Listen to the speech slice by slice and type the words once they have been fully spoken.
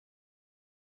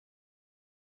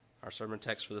Our sermon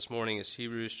text for this morning is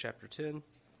Hebrews chapter 10,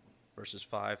 verses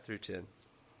 5 through 10.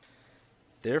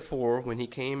 Therefore, when he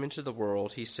came into the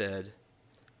world, he said,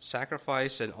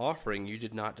 Sacrifice and offering you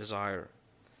did not desire,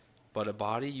 but a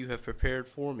body you have prepared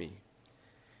for me.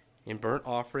 In burnt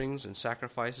offerings and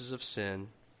sacrifices of sin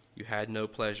you had no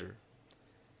pleasure.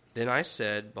 Then I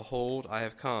said, Behold, I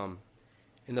have come.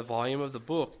 In the volume of the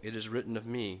book it is written of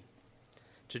me,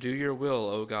 to do your will,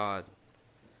 O God.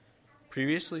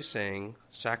 Previously saying,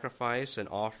 Sacrifice and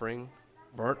offering,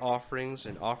 burnt offerings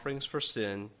and offerings for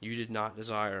sin you did not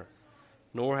desire,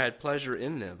 nor had pleasure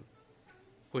in them,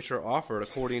 which are offered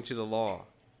according to the law.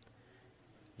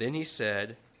 Then he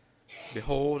said,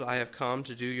 Behold, I have come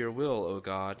to do your will, O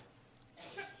God.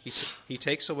 He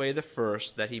takes away the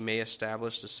first, that he may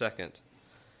establish the second.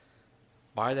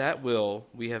 By that will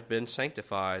we have been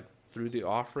sanctified through the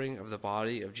offering of the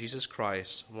body of Jesus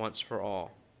Christ once for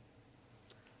all.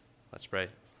 Let's pray.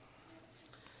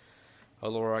 O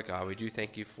Lord our God, we do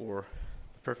thank you for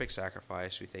the perfect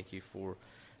sacrifice. We thank you for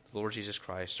the Lord Jesus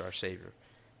Christ, our Savior.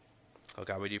 Oh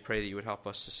God, we do pray that you would help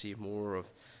us to see more of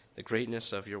the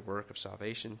greatness of your work of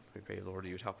salvation. We pray, Lord, that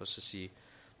you would help us to see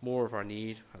more of our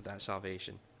need of that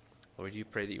salvation. Lord, we do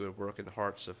pray that you would work in the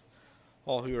hearts of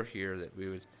all who are here, that we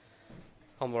would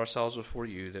humble ourselves before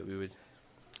you, that we would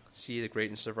see the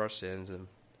greatness of our sins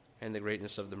and the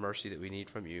greatness of the mercy that we need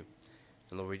from you.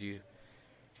 And Lord, we do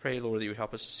pray, Lord, that you would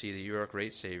help us to see that you are a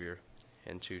great Savior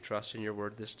and to trust in your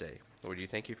word this day. Lord, we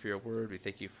thank you for your word. We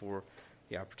thank you for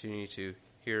the opportunity to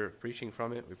hear preaching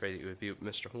from it. We pray that you would be with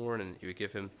Mr. Horn and that you would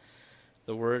give him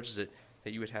the words that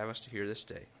you would have us to hear this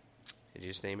day. In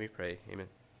Jesus' name we pray. Amen.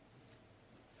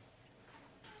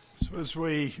 So as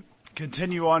we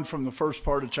continue on from the first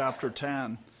part of chapter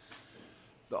 10,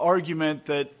 the argument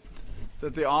that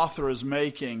the author is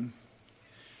making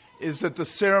is that the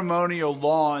ceremonial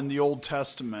law in the Old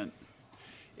Testament,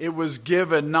 it was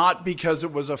given not because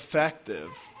it was effective.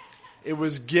 It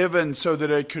was given so that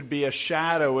it could be a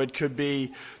shadow. It could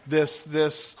be this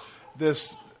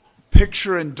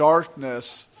picture in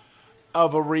darkness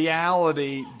of a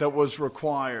reality that was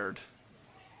required.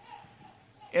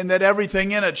 And that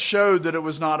everything in it showed that it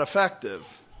was not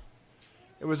effective.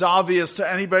 It was obvious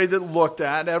to anybody that looked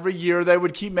at. Every year they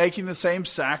would keep making the same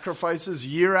sacrifices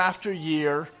year after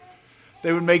year.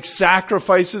 They would make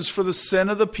sacrifices for the sin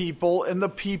of the people, and the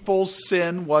people's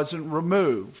sin wasn't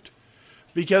removed.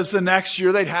 Because the next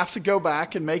year they'd have to go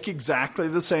back and make exactly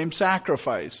the same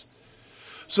sacrifice.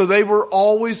 So they were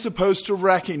always supposed to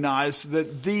recognize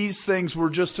that these things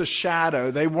were just a shadow.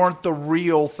 They weren't the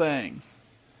real thing.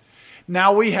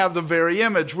 Now we have the very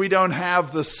image. We don't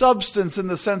have the substance in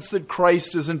the sense that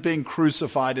Christ isn't being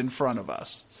crucified in front of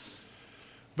us.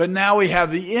 But now we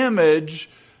have the image,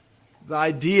 the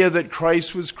idea that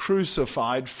Christ was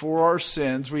crucified for our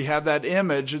sins. We have that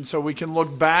image, and so we can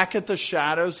look back at the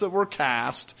shadows that were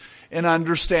cast and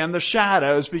understand the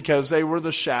shadows because they were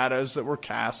the shadows that were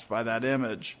cast by that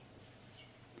image.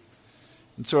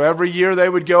 And so every year they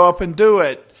would go up and do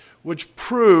it, which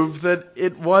proved that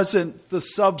it wasn't the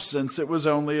substance, it was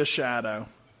only a shadow.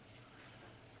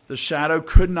 The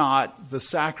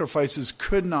sacrifices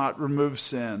could not remove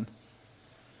sin.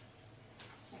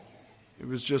 It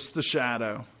was just the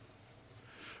shadow.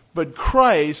 But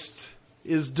Christ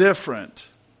is different.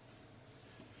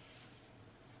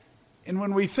 And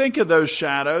when we think of those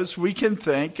shadows, we can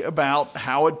think about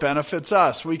how it benefits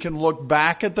us. We can look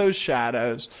back at those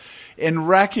shadows and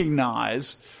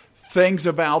recognize things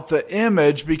about the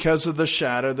image because of the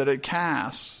shadow that it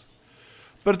casts.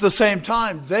 But at the same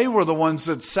time, they were the ones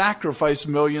that sacrificed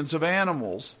millions of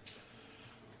animals.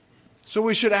 So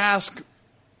we should ask,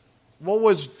 what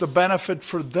was the benefit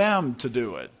for them to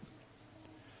do it?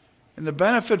 And the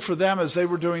benefit for them is they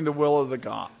were doing the will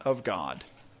of God.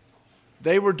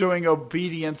 They were doing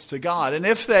obedience to God. And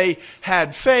if they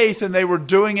had faith and they were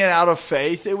doing it out of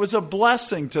faith, it was a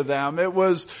blessing to them. It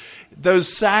was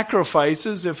those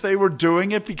sacrifices, if they were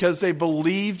doing it because they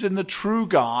believed in the true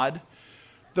God,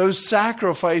 those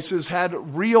sacrifices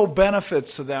had real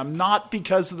benefits to them, not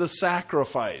because of the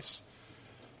sacrifice,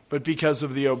 but because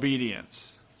of the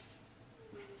obedience.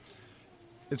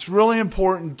 It's really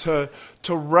important to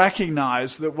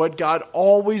recognize that what God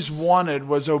always wanted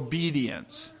was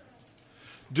obedience.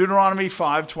 Deuteronomy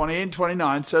 5:28 and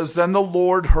 29 says, Then the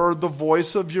Lord heard the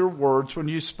voice of your words when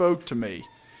you spoke to me.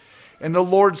 And the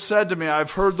Lord said to me, I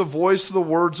have heard the voice of the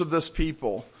words of this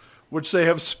people, which they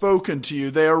have spoken to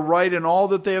you. They are right in all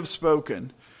that they have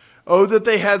spoken. Oh, that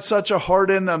they had such a heart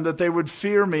in them that they would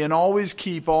fear me and always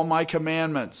keep all my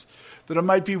commandments, that it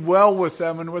might be well with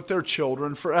them and with their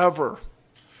children forever.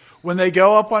 When they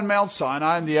go up on Mount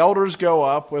Sinai, and the elders go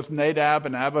up with Nadab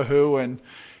and Abihu, and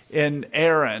in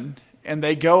Aaron, and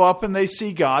they go up and they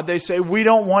see God. They say, we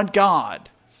don't want God.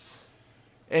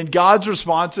 And God's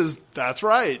response is, that's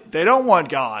right, they don't want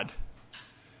God.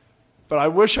 But I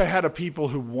wish I had a people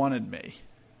who wanted me.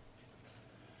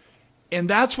 And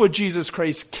that's what Jesus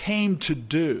Christ came to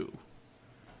do,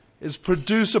 is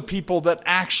produce a people that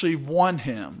actually want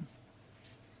him.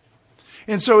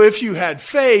 And so if you had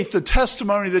faith, the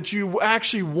testimony that you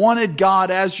actually wanted God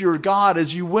as your God,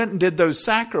 as you went and did those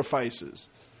sacrifices.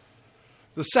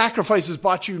 The sacrifices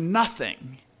bought you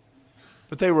nothing,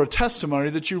 but they were a testimony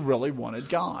that you really wanted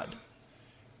God.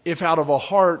 If out of a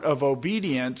heart of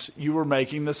obedience, you were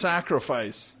making the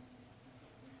sacrifice.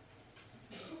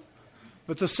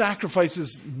 But the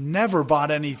sacrifices never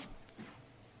bought any.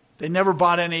 They never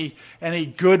bought any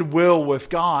goodwill with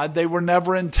God. They were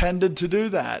never intended to do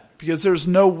that, because there's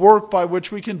no work by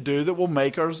which we can do that will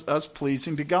make us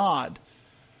pleasing to God.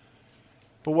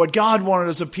 But what God wanted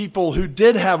is a people who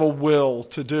did have a will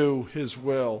to do his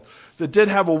will, that did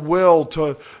have a will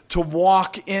to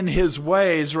walk in his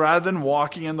ways rather than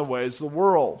walking in the ways of the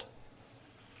world.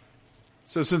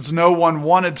 So since no one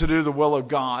wanted to do the will of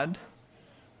God,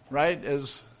 right,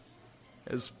 as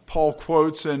Paul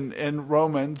quotes in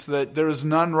Romans, that there is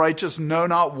none righteous, no,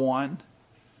 not one.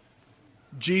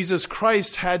 Jesus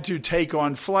Christ had to take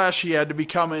on flesh. He had to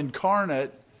become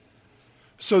incarnate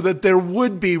so that there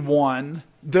would be one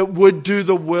that would do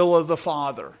the will of the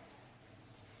Father.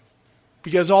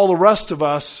 Because all the rest of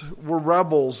us were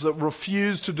rebels that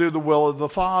refused to do the will of the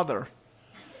Father.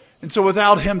 And so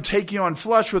without him taking on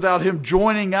flesh, without him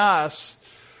joining us,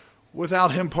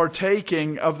 without him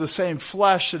partaking of the same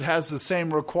flesh that has the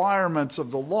same requirements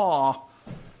of the law,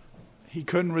 he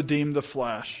couldn't redeem the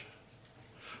flesh.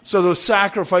 So the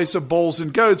sacrifice of bulls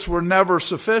and goats were never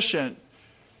sufficient,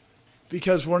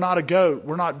 because we're not a goat,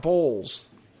 we're not bulls.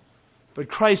 But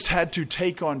Christ had to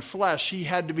take on flesh. He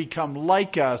had to become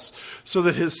like us so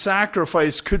that his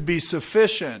sacrifice could be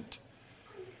sufficient,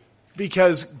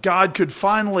 because God could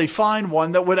finally find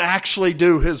one that would actually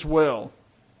do his will.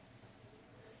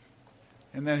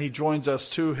 And then he joins us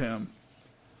to him,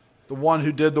 the one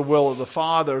who did the will of the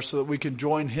Father, so that we can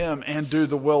join him and do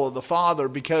the will of the Father.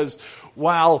 Because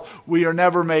while we are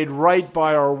never made right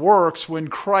by our works, when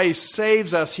Christ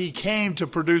saves us, he came to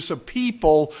produce a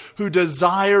people who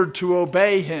desired to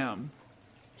obey him,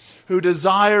 who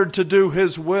desired to do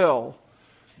his will.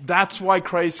 That's why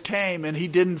Christ came, and he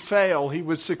didn't fail. He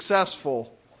was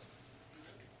successful.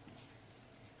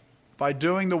 By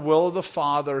doing the will of the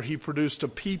Father, he produced a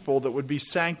people that would be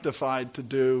sanctified to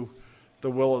do the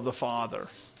will of the Father.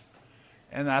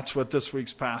 And that's what this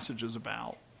week's passage is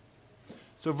about.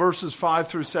 So verses 5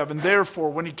 through 7.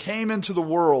 Therefore, when he came into the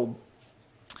world,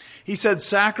 he said,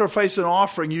 sacrifice and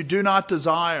offering you do not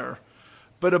desire,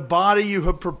 but a body you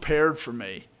have prepared for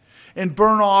me. In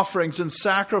burnt offerings and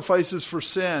sacrifices for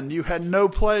sin you had no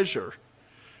pleasure.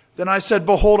 Then I said,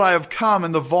 behold, I have come.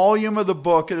 In the volume of the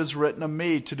book it is written of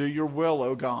me to do your will,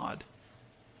 O God.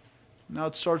 Now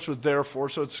it starts with therefore,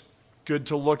 so it's good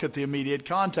to look at the immediate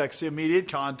context. The immediate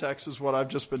context is what I've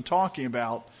just been talking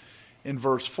about in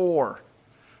verse 4.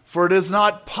 For it is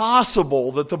not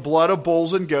possible that the blood of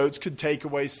bulls and goats could take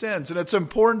away sins. And it's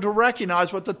important to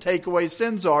recognize what the takeaway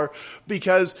sins are,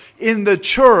 because in the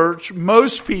church,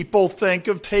 most people think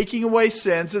of taking away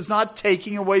sins as not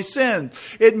taking away sin.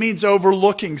 It means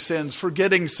overlooking sins,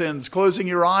 forgetting sins, closing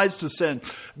your eyes to sin.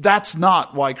 That's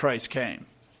not why Christ came.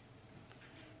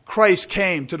 Christ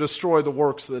came to destroy the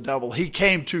works of the devil. He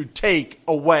came to take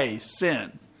away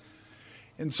sin.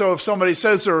 And so if somebody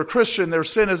says they're a Christian, their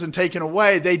sin isn't taken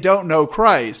away, they don't know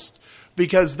Christ.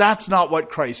 Because that's not what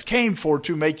Christ came for,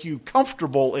 to make you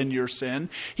comfortable in your sin.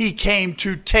 He came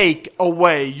to take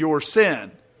away your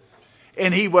sin.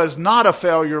 And he was not a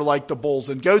failure like the bulls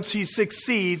and goats. He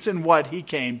succeeds in what he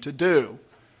came to do.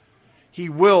 He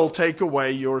will take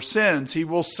away your sins. He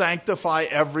will sanctify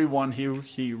everyone who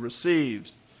he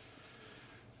receives.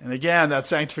 And again, that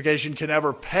sanctification can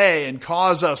never pay and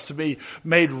cause us to be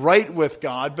made right with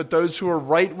God. But those who are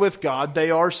right with God,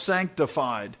 they are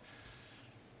sanctified.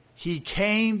 He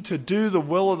came to do the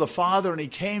will of the Father, and he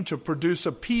came to produce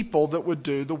a people that would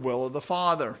do the will of the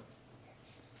Father.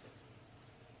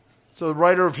 So the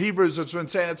writer of Hebrews has been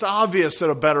saying it's obvious that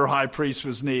a better high priest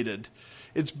was needed.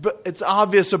 It's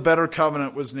obvious a better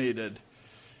covenant was needed.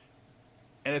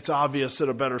 And it's obvious that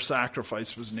a better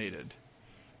sacrifice was needed.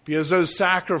 Because those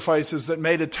sacrifices that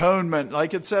made atonement,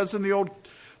 like it says in the Old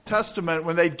Testament,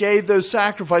 when they gave those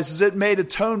sacrifices, it made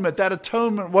atonement. That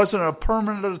atonement wasn't a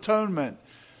permanent atonement.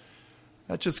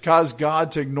 That just caused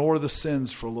God to ignore the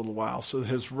sins for a little while, so that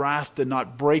his wrath did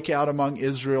not break out among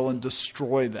Israel and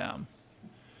destroy them.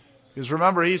 Because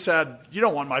remember, he said, you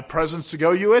don't want my presence to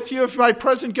go with you. If my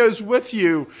presence goes with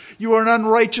you, you are an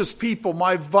unrighteous people.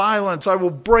 My violence, I will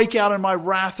break out in my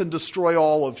wrath and destroy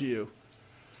all of you.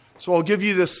 So I'll give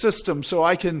you this system so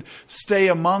I can stay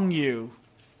among you.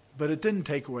 But it didn't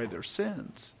take away their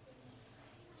sins.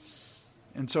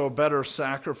 And so a better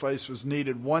sacrifice was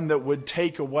needed, one that would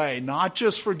take away, not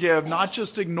just forgive, not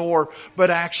just ignore,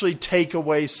 but actually take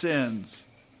away sins.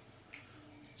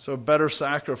 So a better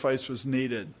sacrifice was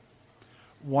needed,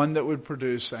 one that would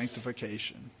produce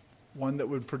sanctification, one that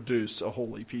would produce a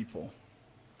holy people,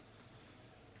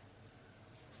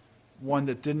 one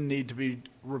that didn't need to be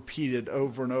repeated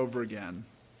over and over again.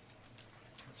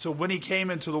 So when he came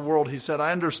into the world, he said,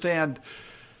 I understand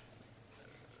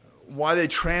why they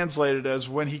translate it as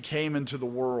when he came into the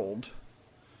world.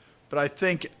 But I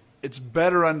think it's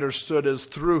better understood as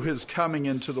through his coming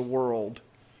into the world,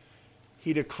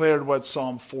 he declared what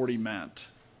Psalm 40 meant.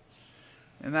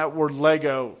 And that word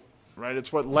lego, right,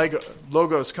 it's what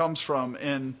logos comes from.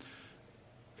 And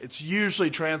it's usually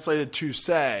translated to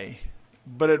say,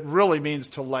 but it really means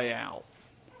to lay out.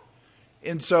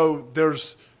 And so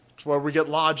it's where we get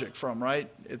logic from, right?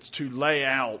 It's to lay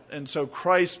out. And so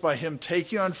Christ, by him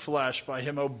taking on flesh, by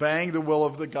him obeying the will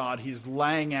of the God, he's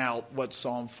laying out what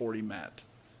Psalm 40 meant.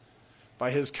 By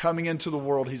his coming into the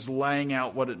world, he's laying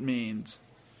out what it means.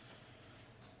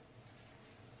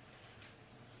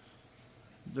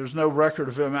 There's no record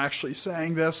of him actually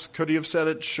saying this. Could he have said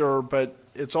it? Sure. But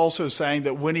it's also saying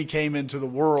that when he came into the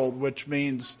world, which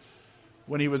means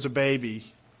when he was a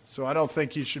baby. So I don't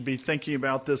think you should be thinking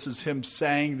about this as him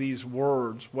saying these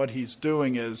words. What he's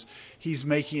doing is he's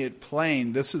making it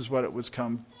plain. This is what it was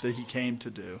that he came to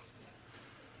do.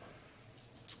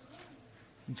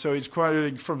 And so he's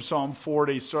quoting from Psalm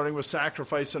 40, starting with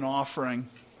sacrifice and offering.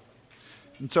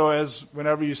 And so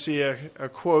whenever you see a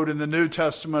quote in the New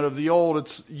Testament of the Old,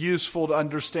 it's useful to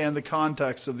understand the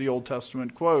context of the Old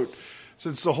Testament quote,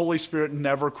 since the Holy Spirit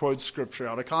never quotes Scripture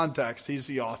out of context. He's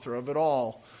the author of it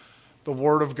all. The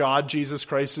Word of God, Jesus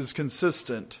Christ, is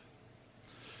consistent.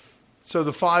 So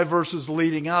the 5 verses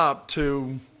leading up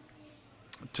to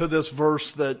this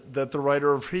verse that the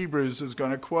writer of Hebrews is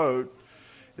going to quote,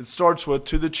 it starts with,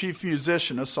 to the chief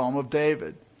musician, a psalm of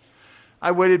David.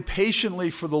 I waited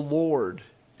patiently for the Lord,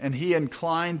 and he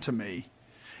inclined to me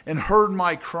and heard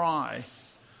my cry.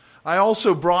 I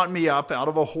also brought me up out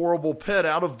of a horrible pit,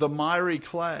 out of the miry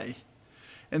clay,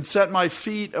 and set my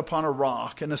feet upon a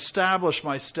rock and established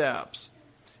my steps.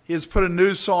 He has put a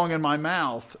new song in my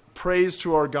mouth, praise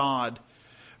to our God.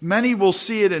 Many will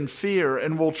see it in fear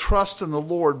and will trust in the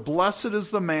Lord. Blessed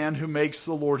is the man who makes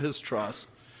the Lord his trust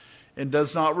and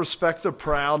does not respect the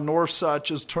proud, nor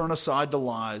such as turn aside to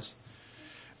lies.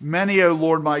 Many, O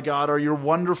Lord my God, are your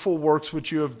wonderful works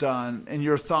which you have done, and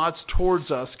your thoughts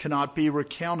towards us cannot be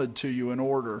recounted to you in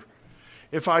order.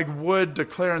 If I would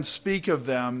declare and speak of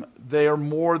them, they are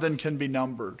more than can be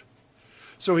numbered.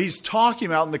 So he's talking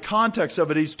about, in the context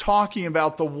of it, he's talking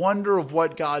about the wonder of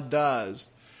what God does.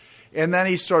 And then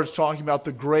he starts talking about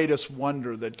the greatest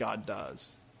wonder that God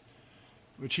does,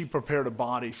 which he prepared a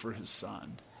body for his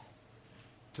son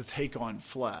to take on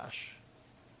flesh.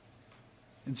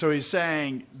 And so he's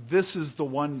saying, this is the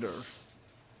wonder.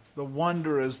 The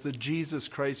wonder is that Jesus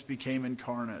Christ became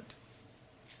incarnate.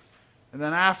 And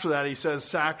then after that, he says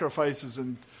sacrifices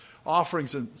and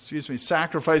offerings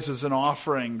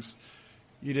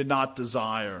you did not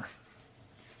desire.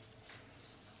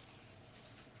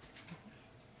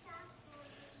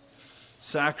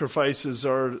 Sacrifices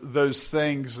are those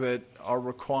things that are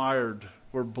required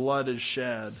where blood is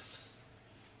shed.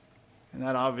 And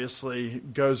that obviously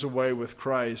goes away with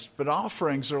Christ. But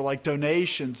offerings are like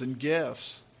donations and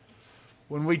gifts.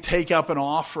 When we take up an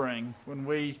offering, when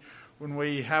we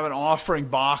have an offering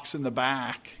box in the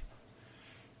back,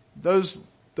 those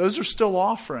are still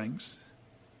offerings.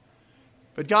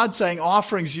 But God's saying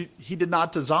offerings he did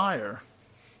not desire.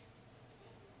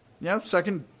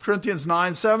 2 Corinthians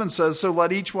 9:7 says, so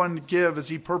let each one give as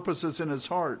he purposes in his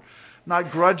heart,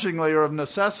 not grudgingly or of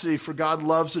necessity, for God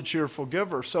loves a cheerful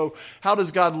giver. So how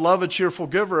does God love a cheerful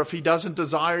giver if he doesn't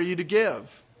desire you to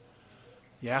give?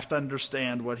 You have to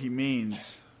understand what he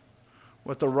means.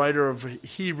 What the writer of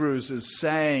Hebrews is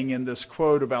saying in this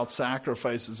quote about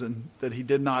sacrifices, and that he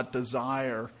did not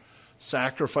desire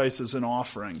sacrifices and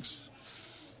offerings.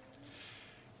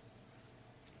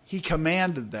 He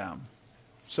commanded them.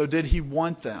 So did he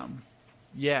want them?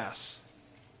 Yes.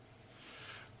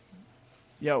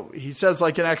 He says,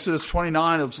 like in Exodus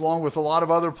 29, along with a lot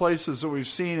of other places that we've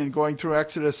seen in going through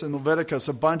Exodus and Leviticus,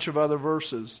 a bunch of other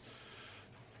verses.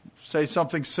 say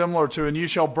something similar to, and you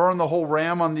shall burn the whole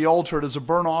ram on the altar. It is a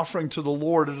burnt offering to the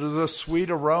Lord. It is a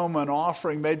sweet aroma, an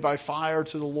offering made by fire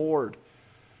to the Lord.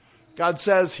 God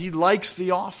says he likes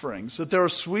the offerings, that they're a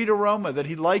sweet aroma, that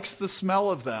he likes the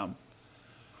smell of them.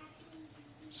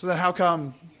 So then how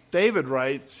come David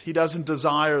writes he doesn't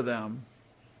desire them?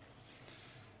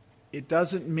 It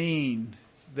doesn't mean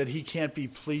that he can't be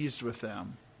pleased with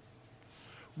them.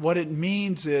 What it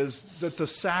means is that the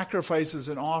sacrifices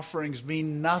and offerings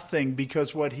mean nothing,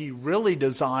 because what he really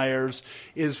desires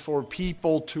is for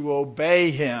people to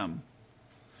obey him.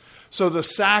 So the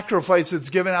sacrifice that's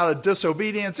given out of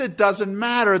disobedience, it doesn't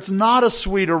matter. It's not a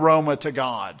sweet aroma to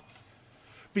God.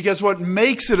 Because what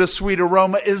makes it a sweet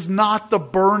aroma is not the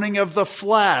burning of the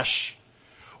flesh.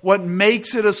 What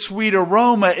makes it a sweet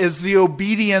aroma is the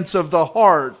obedience of the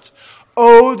heart.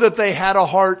 Oh, that they had a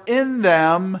heart in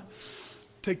them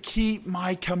to keep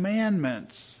my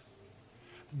commandments.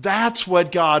 That's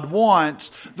what God wants.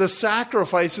 The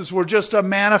sacrifices were just a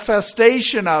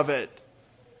manifestation of it.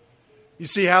 You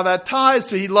see how that ties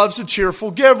to he loves a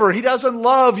cheerful giver. He doesn't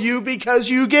love you because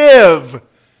you give.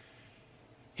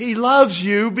 He loves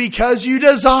you because you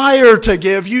desire to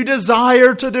give. You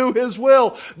desire to do his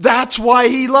will. That's why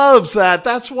he loves that.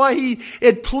 That's why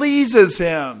it pleases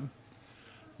him.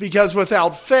 Because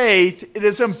without faith, it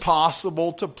is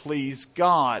impossible to please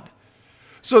God.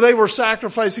 So they were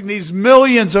sacrificing these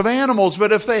millions of animals,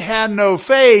 but if they had no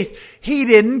faith, he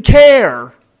didn't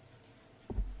care.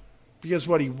 Because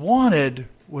what he wanted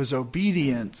was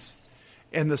obedience.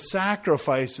 And the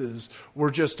sacrifices were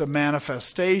just a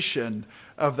manifestation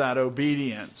of that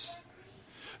obedience.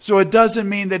 So it doesn't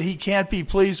mean that he can't be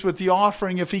pleased with the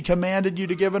offering. If he commanded you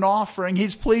to give an offering,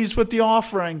 he's pleased with the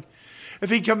offering. If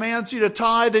he commands you to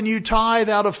tithe and you tithe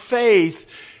out of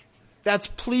faith, that's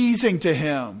pleasing to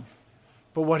him.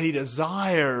 But what he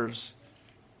desires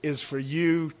is for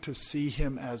you to see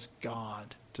him as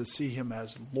God, to see him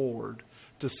as Lord,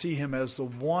 to see him as the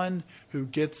one who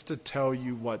gets to tell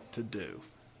you what to do.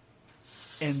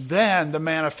 And then the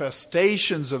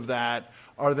manifestations of that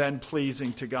are then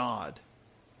pleasing to God.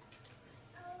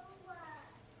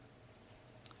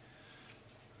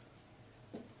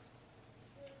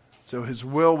 So his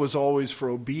will was always for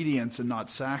obedience and not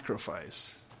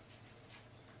sacrifice.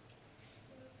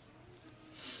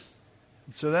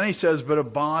 So then he says, but a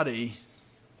body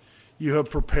you have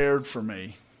prepared for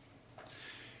me.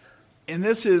 And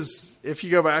this is, if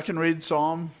you go back and read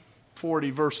Psalm 40,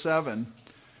 verse 7,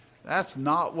 that's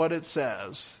not what it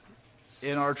says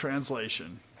in our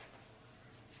translation.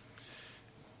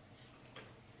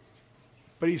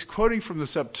 But he's quoting from the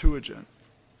Septuagint,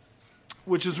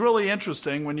 which is really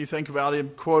interesting when you think about him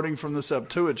quoting from the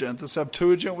Septuagint. The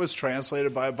Septuagint was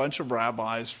translated by a bunch of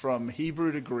rabbis from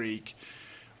Hebrew to Greek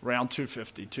around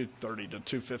 230 to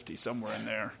 250, somewhere in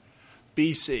there,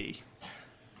 BC.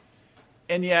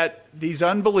 And yet, these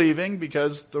unbelieving,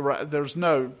 because there's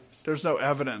no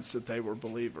evidence that they were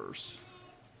believers,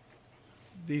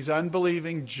 these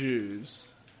unbelieving Jews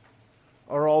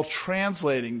are all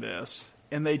translating this,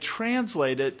 and they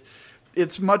translate it,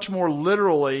 it's much more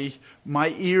literally, my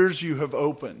ears you have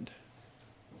opened.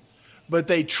 But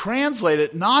they translate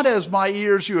it not as my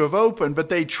ears you have opened, but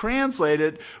they translate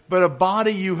it, but a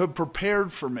body you have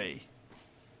prepared for me.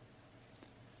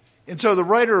 And so the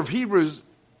writer of Hebrews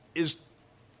is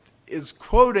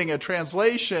quoting a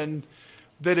translation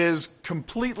that is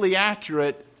completely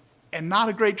accurate and not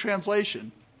a great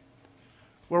translation.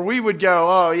 Where we would go,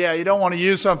 oh yeah, you don't want to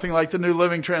use something like the New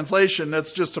Living Translation,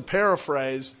 that's just a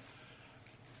paraphrase.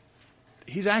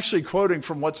 He's actually quoting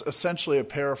from what's essentially a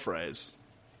paraphrase.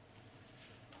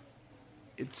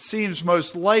 It seems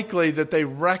most likely that they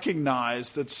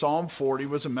recognize that Psalm 40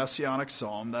 was a Messianic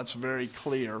psalm. That's very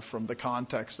clear from the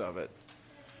context of it.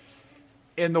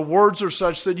 And the words are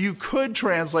such that you could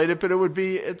translate it, but it would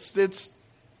be, it's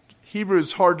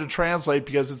Hebrew's hard to translate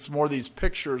because it's more these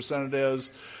pictures than it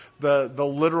is the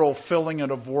literal filling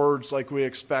in of words like we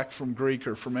expect from Greek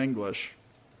or from English.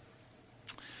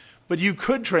 But you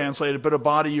could translate it, but a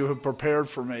body you have prepared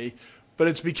for me. But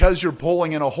it's because you're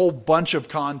pulling in a whole bunch of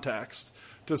context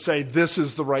to say this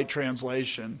is the right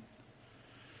translation.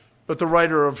 But the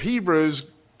writer of Hebrews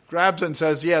grabs it and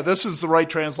says, yeah, this is the right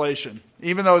translation.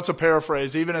 Even though it's a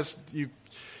paraphrase, even as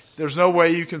there's no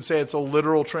way you can say it's a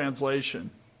literal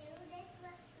translation.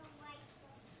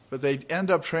 But they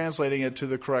end up translating it to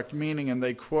the correct meaning, and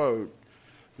they quote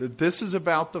that this is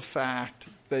about the fact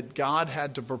that God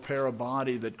had to prepare a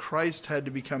body, that Christ had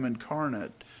to become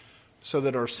incarnate so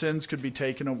that our sins could be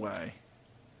taken away.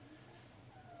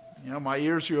 You know, my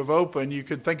ears you have opened, you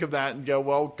could think of that and go,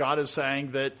 well, God is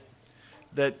saying that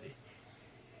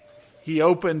He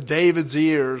opened David's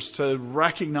ears to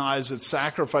recognize that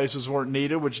sacrifices weren't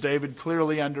needed, which David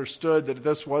clearly understood that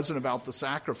this wasn't about the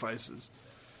sacrifices.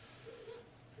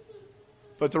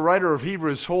 But the writer of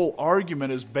Hebrews' whole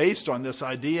argument is based on this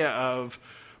idea of,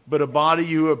 but a body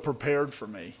you have prepared for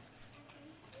me.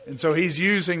 And so he's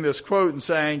using this quote and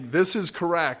saying, this is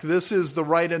correct. This is the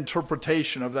right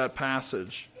interpretation of that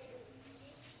passage.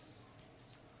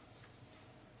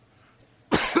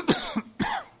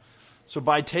 So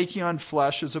by taking on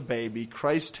flesh as a baby,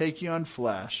 Christ taking on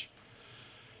flesh,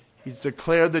 he's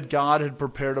declared that God had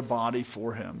prepared a body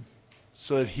for him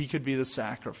so that he could be the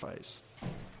sacrifice.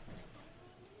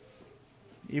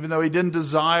 Even though he didn't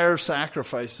desire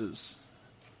sacrifices,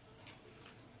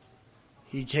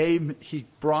 he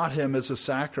brought him as a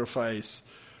sacrifice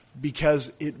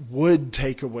because it would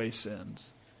take away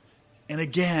sins. And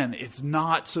again, it's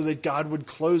not so that God would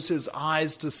close his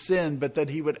eyes to sin, but that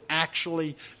he would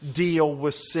actually deal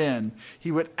with sin.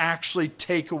 He would actually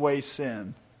take away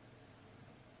sin.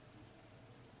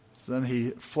 So then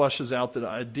he fleshes out the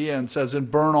idea and says, in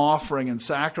burnt offering and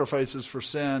sacrifices for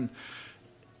sin,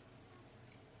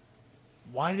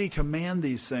 why did he command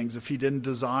these things if he didn't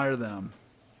desire them?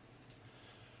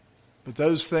 But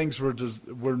those things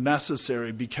were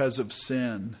necessary because of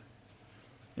sin.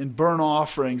 In burnt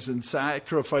offerings and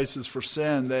sacrifices for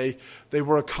sin, they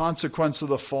were a consequence of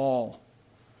the fall.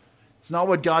 It's not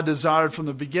what God desired from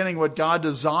the beginning. What God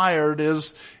desired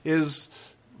is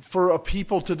for a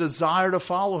people to desire to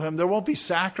follow him. There won't be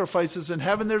sacrifices in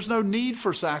heaven. There's no need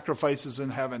for sacrifices in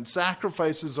heaven.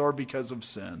 Sacrifices are because of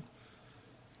sin.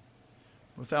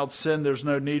 Without sin, there's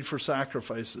no need for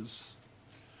sacrifices.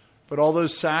 But all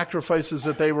those sacrifices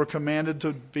that they were commanded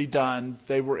to be done,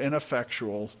 they were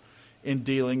ineffectual in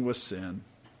dealing with sin.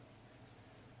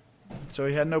 So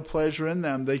he had no pleasure in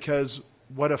them because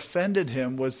what offended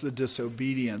him was the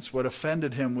disobedience. What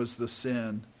offended him was the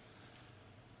sin.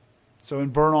 So in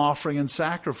burnt offering and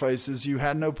sacrifices, you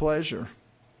had no pleasure.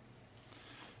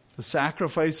 The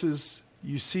sacrifices,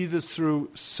 you see this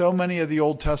through so many of the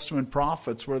Old Testament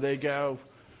prophets where they go,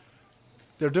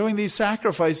 they're doing these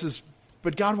sacrifices,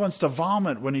 but God wants to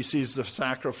vomit when he sees the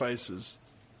sacrifices.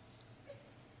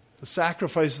 The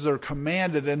sacrifices are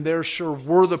commanded, and they're sure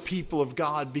we're the people of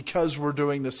God because we're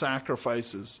doing the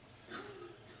sacrifices.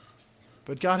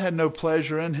 But God had no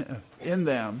pleasure in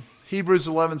them. Hebrews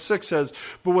 11:6 says,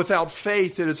 but without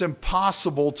faith it is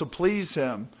impossible to please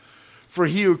him. For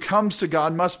he who comes to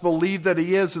God must believe that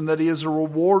he is, and that he is a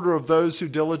rewarder of those who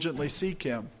diligently seek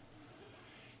him.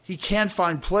 He can't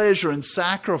find pleasure in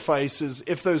sacrifices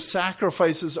if those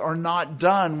sacrifices are not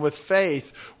done with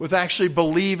faith, with actually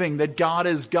believing that God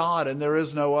is God and there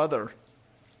is no other.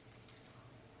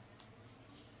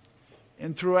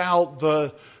 And throughout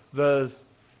the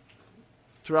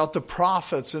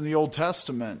prophets in the Old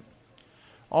Testament,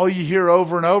 all you hear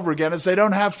over and over again is they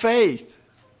don't have faith.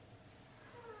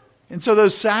 And so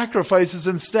those sacrifices,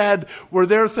 instead, where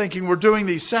they're thinking we're doing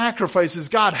these sacrifices,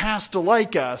 God has to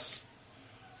like us.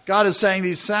 God is saying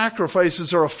these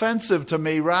sacrifices are offensive to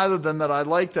me rather than that I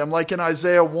like them. Like in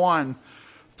Isaiah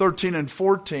 1:13 and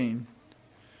 14.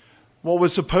 What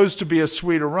was supposed to be a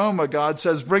sweet aroma, God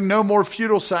says, bring no more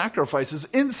futile sacrifices.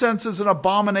 Incense is an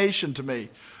abomination to me.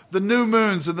 The new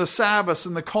moons and the Sabbaths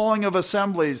and the calling of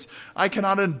assemblies. I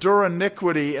cannot endure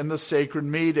iniquity in the sacred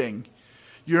meeting.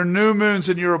 Your new moons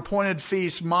and your appointed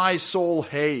feasts my soul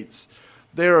hates.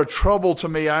 They are a trouble to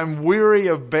me. I am weary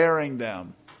of bearing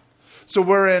them. So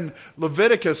where in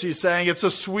Leviticus he's saying it's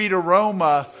a sweet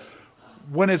aroma,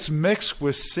 when it's mixed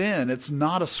with sin, it's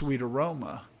not a sweet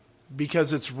aroma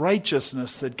because it's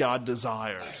righteousness that God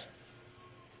desires.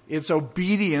 It's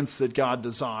obedience that God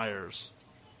desires.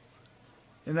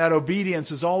 And that obedience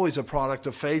is always a product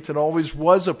of faith. It always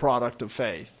was a product of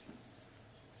faith.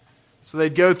 So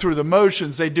they'd go through the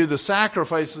motions, they'd do the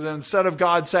sacrifices, and instead of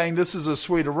God saying this is a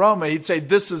sweet aroma, he'd say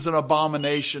this is an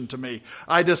abomination to me.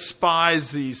 I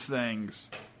despise these things.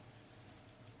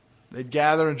 They'd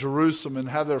gather in Jerusalem and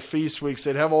have their feast weeks.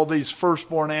 They'd have all these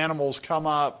firstborn animals come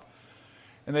up,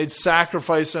 and they'd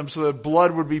sacrifice them so that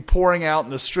blood would be pouring out in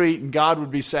the street, and God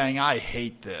would be saying, I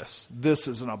hate this. This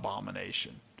is an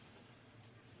abomination.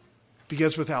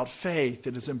 Because without faith,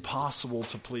 it is impossible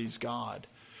to please God.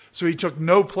 So he took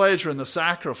no pleasure in the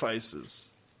sacrifices.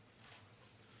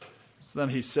 So then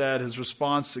he said, his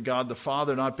response to God the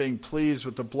Father, not being pleased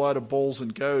with the blood of bulls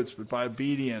and goats, but by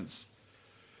obedience,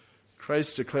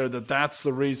 Christ declared that that's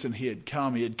the reason he had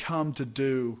come. He had come to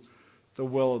do the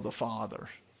will of the Father.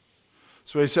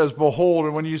 So he says, behold,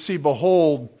 and when you see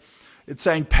behold, it's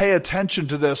saying pay attention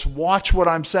to this. Watch what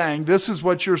I'm saying. This is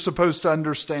what you're supposed to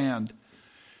understand.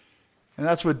 And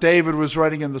that's what David was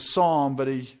writing in the Psalm, but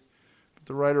he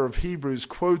The writer of Hebrews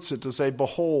quotes it to say,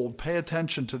 behold, pay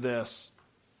attention to this.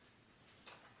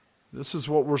 This is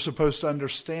what we're supposed to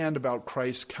understand about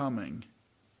Christ's coming.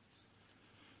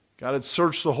 God had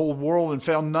searched the whole world and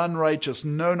found none righteous,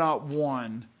 no, not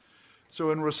one.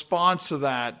 So in response to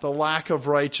that, the lack of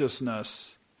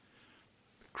righteousness,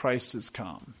 Christ has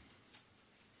come.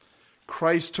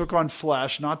 Christ took on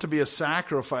flesh, not to be a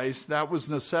sacrifice. That was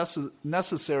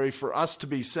necessary for us to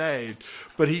be saved.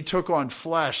 But he took on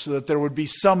flesh so that there would be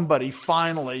somebody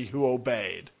finally who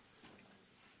obeyed.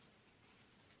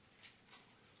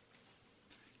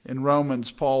 In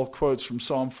Romans, Paul quotes from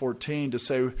Psalm 14 to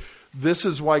say, this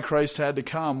is why Christ had to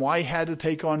come, why he had to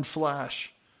take on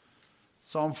flesh.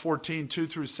 Psalm 14, 2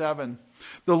 through 7.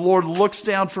 The Lord looks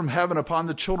down from heaven upon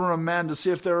the children of men to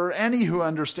see if there are any who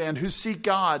understand, who seek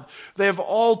God. They have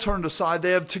all turned aside.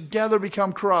 They have together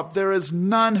become corrupt. There is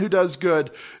none who does good.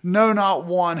 No, not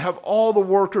one. Have all the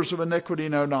workers of iniquity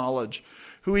no knowledge,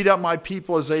 who eat up my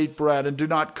people as they eat bread and do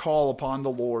not call upon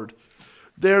the Lord.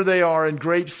 There they are in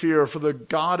great fear, for the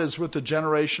God is with the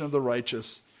generation of the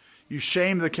righteous. You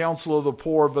shame the counsel of the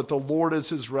poor, but the Lord is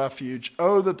his refuge.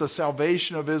 Oh, that the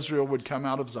salvation of Israel would come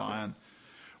out of Zion.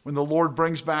 When the Lord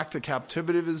brings back the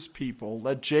captivity of his people,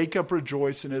 let Jacob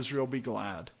rejoice and Israel be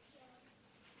glad.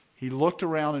 He looked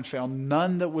around and found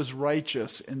none that was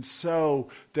righteous, and so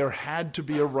there had to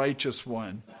be a righteous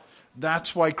one.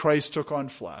 That's why Christ took on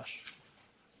flesh.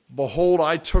 Behold,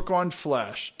 I took on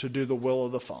flesh to do the will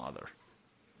of the Father.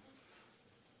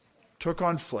 Took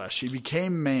on flesh. He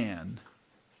became man.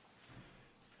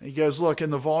 And he goes, look,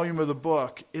 in the volume of the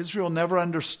book, Israel never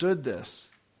understood this.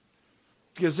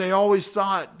 Because they always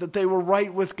thought that they were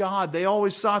right with God. They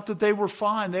always thought that they were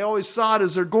fine. They always thought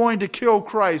as they're going to kill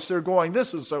Christ, they're going,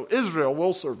 this is so Israel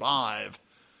will survive.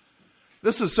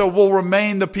 This is so we'll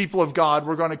remain the people of God.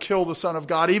 We're going to kill the Son of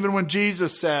God. Even when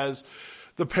Jesus says,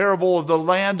 the parable of the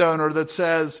landowner that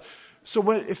says,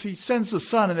 so if he sends the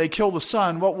son and they kill the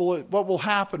son, what will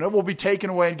happen? It will be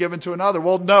taken away and given to another.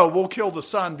 Well, no, we'll kill the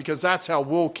son because that's how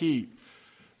we'll keep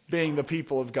being the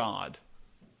people of God.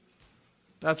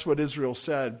 That's what Israel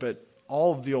said, but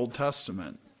all of the Old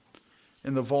Testament,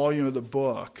 in the volume of the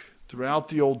book, throughout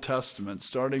the Old Testament,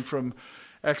 starting from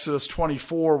Exodus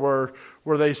 24,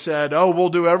 where they said, oh, we'll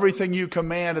do everything you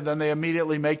command, and then they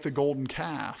immediately make the golden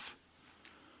calf.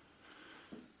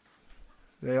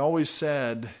 They always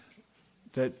said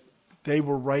that they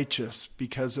were righteous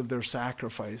because of their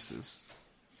sacrifices.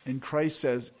 And Christ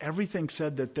says, everything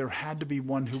said that there had to be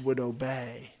one who would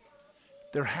obey.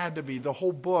 There had to be. The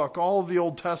whole book, all of the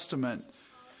Old Testament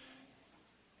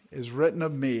is written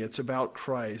of me. It's about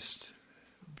Christ.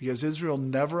 Because Israel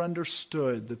never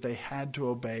understood that they had to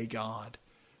obey God.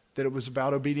 That it was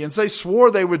about obedience. They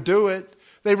swore they would do it.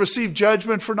 They received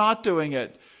judgment for not doing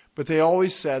it. But they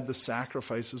always said the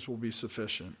sacrifices will be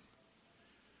sufficient.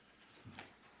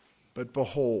 But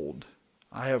behold,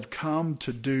 I have come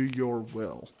to do your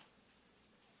will.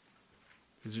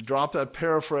 As you drop that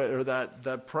paraphrase or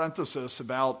that parenthesis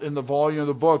about in the volume of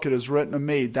the book, it is written of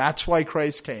me. That's why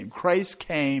Christ came. Christ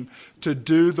came to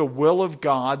do the will of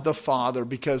God the Father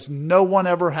because no one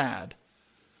ever had.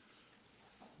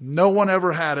 No one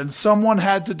ever had. And someone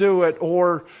had to do it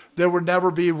or there would never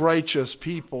be righteous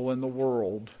people in the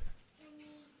world.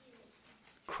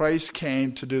 Christ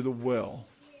came to do the will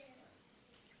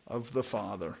of the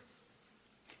Father.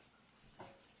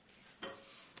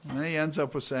 And then he ends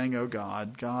up with saying, oh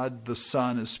God, God the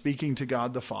Son is speaking to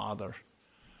God the Father,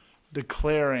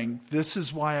 declaring, this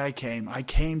is why I came. I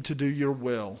came to do your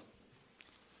will.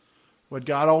 What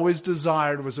God always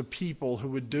desired was a people who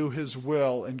would do his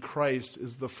will, and Christ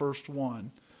is the first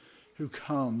one who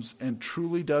comes and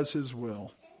truly does his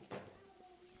will.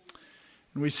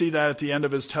 And we see that at the end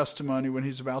of his testimony when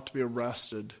he's about to be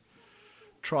arrested,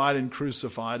 tried and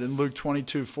crucified. In Luke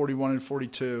 22, 41 and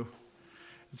 42.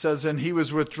 It says, and he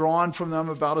was withdrawn from them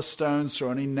about a stone's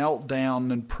throw, and he knelt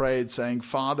down and prayed, saying,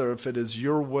 Father, if it is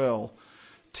your will,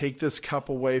 take this cup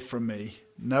away from me.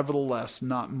 Nevertheless,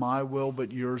 not my will,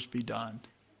 but yours be done.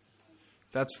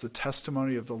 That's the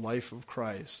testimony of the life of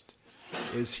Christ,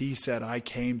 is he said, I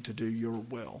came to do your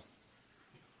will.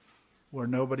 Where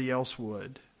nobody else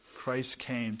would, Christ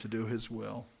came to do his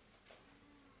will.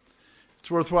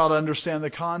 It's worthwhile to understand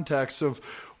the context of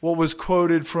what was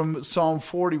quoted from Psalm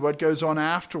 40, what goes on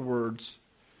afterwards.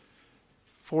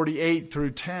 48 through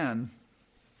 10.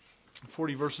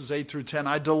 40 verses 8 through 10.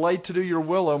 I delight to do your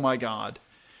will, O my God,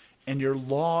 and your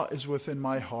law is within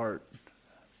my heart.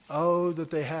 Oh,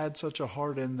 that they had such a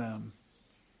heart in them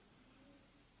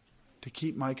to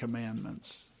keep my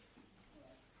commandments.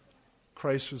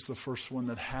 Christ was the first one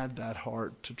that had that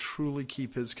heart to truly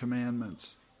keep his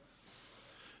commandments.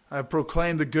 I have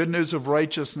proclaimed the good news of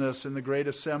righteousness in the great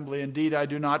assembly. Indeed, I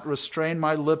do not restrain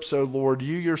my lips, O Lord.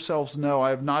 You yourselves know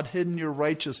I have not hidden your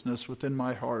righteousness within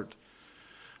my heart.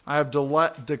 I have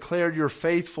declared your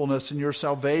faithfulness and your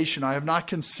salvation. I have not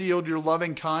concealed your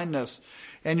loving kindness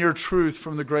and your truth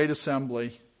from the great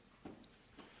assembly.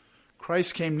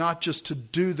 Christ came not just to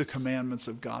do the commandments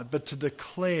of God, but to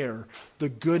declare the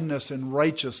goodness and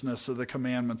righteousness of the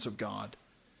commandments of God.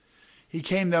 He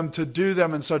came to do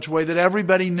them in such a way that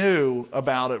everybody knew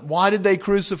about it. Why did they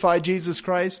crucify Jesus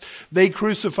Christ? They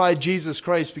crucified Jesus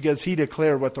Christ because he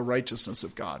declared what the righteousness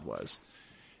of God was.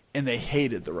 And they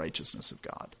hated the righteousness of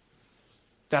God.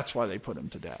 That's why they put him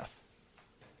to death.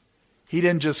 He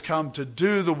didn't just come to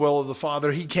do the will of the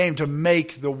Father. He came to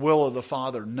make the will of the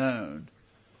Father known.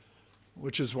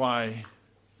 Which is why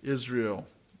Israel,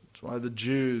 it's why the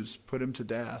Jews put him to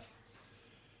death.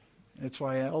 It's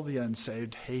why all the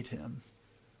unsaved hate him.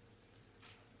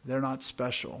 They're not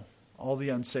special. All the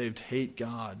unsaved hate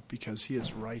God because he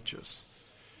is righteous.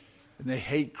 And they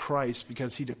hate Christ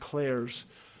because he declares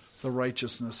the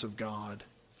righteousness of God.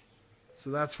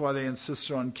 So that's why they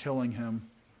insisted on killing him.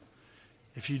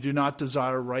 If you do not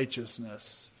desire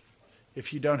righteousness,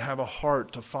 if you don't have a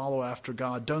heart to follow after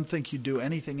God, don't think you do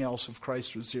anything else if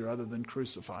Christ was here other than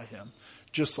crucify him,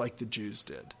 just like the Jews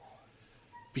did.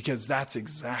 Because that's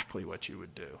exactly what you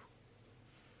would do.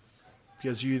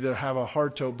 Because you either have a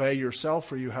heart to obey yourself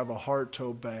or you have a heart to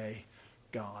obey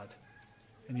God.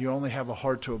 And you only have a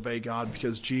heart to obey God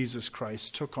because Jesus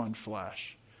Christ took on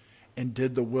flesh and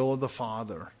did the will of the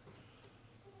Father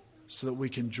so that we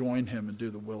can join him and do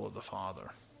the will of the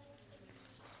Father.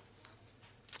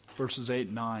 Verses 8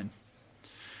 and 9.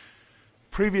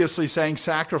 Previously saying,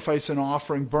 sacrifice and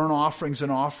offering, burnt offerings and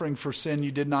offering for sin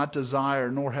you did not desire,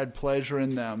 nor had pleasure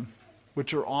in them,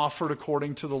 which are offered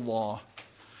according to the law.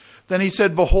 Then he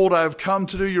said, behold, I have come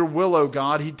to do your will, O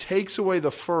God. He takes away the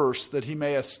first, that he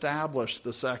may establish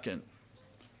the second.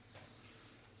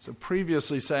 So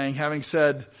previously saying, having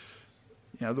said,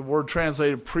 the word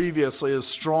translated previously is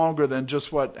stronger than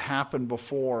just what happened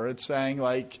before. It's saying,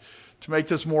 like, to make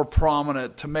this more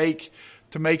prominent, to make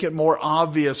it more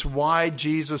obvious why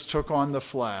Jesus took on the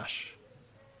flesh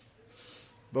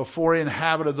before he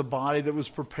inhabited the body that was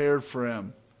prepared for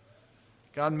him.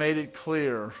 God made it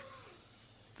clear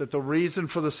that the reason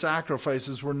for the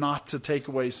sacrifices were not to take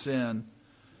away sin.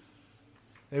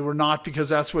 They were not because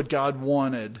that's what God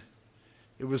wanted.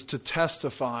 It was to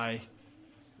testify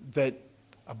that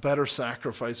a better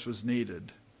sacrifice was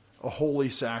needed, a holy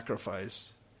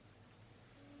sacrifice.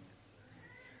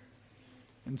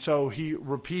 And so he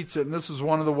repeats it, and this is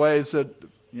one of the ways that,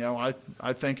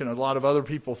 I think, and a lot of other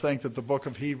people think, that the book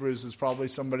of Hebrews is probably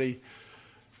somebody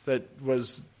that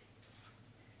was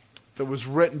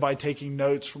written by taking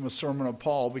notes from a sermon of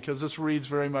Paul, because this reads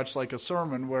very much like a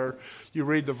sermon where you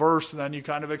read the verse and then you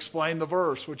kind of explain the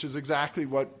verse, which is exactly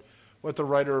what the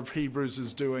writer of Hebrews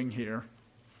is doing here.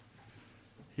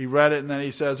 He read it and then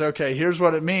he says, okay, here's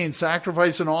what it means.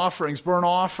 Sacrifice and offerings, burnt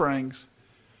offerings.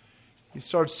 He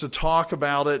starts to talk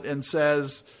about it and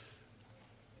says,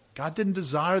 God didn't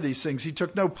desire these things. He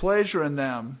took no pleasure in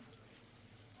them.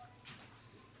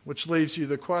 Which leaves you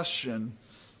the question,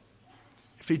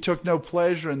 if he took no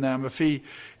pleasure in them, if he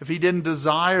didn't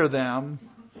desire them,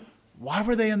 why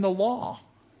were they in the law?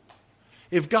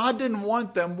 If God didn't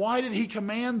want them, why did he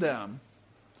command them?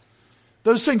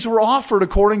 Those things were offered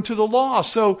according to the law.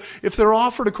 So if they're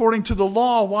offered according to the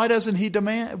law, why doesn't he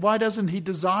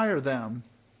desire them?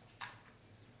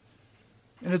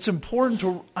 And it's important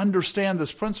to understand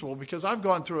this principle, because I've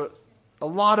gone through a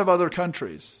lot of other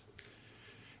countries.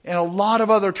 And a lot of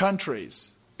other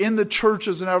countries, in the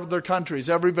churches in other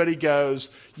countries, everybody goes,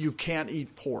 you can't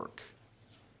eat pork.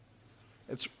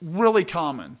 It's really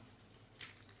common.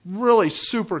 Really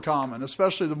super common,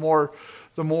 especially the more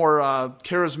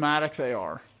charismatic they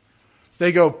are.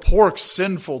 They go, pork's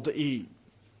sinful to eat.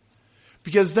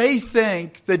 Because they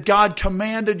think that God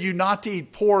commanded you not to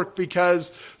eat pork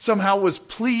because somehow it was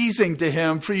pleasing to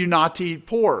him for you not to eat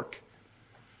pork.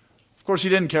 Of course, he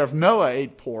didn't care if Noah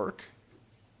ate pork.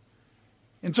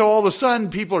 And so all of a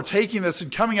sudden, people are taking this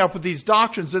and coming up with these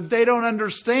doctrines that they don't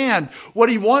understand. What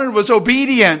he wanted was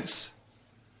obedience.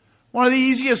 One of the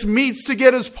easiest meats to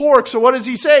get is pork. So what does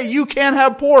he say? You can't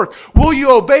have pork. Will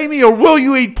you obey me or will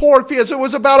you eat pork? Because it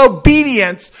was about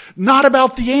obedience, not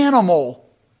about the animal.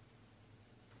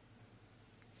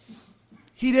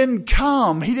 He didn't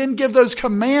give those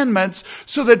commandments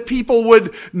so that people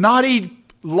would not eat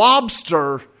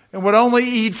lobster and would only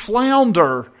eat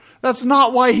flounder. That's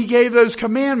not why he gave those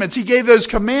commandments. He gave those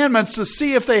commandments to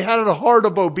see if they had a heart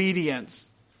of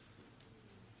obedience.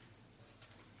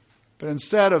 But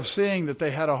instead of seeing that they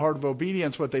had a heart of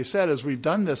obedience, what they said is, we've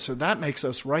done this, so that makes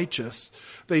us righteous.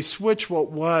 They switched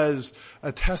what was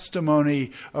a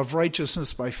testimony of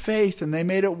righteousness by faith, and they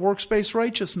made it works-based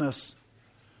righteousness,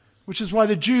 which is why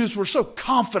the Jews were so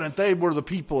confident they were the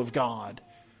people of God.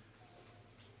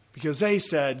 Because they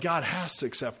said, God has to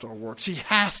accept our works. He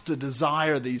has to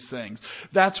desire these things.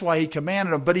 That's why he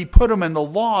commanded them. But he put them in the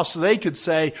law so they could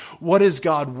say, what is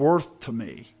God worth to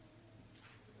me?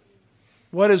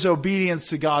 What is obedience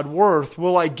to God worth?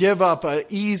 Will I give up an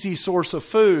easy source of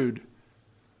food?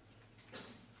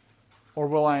 Or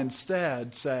will I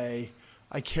instead say,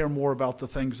 I care more about the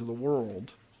things of the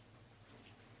world?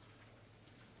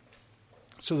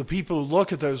 So the people who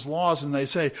look at those laws and they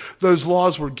say, those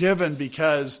laws were given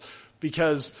because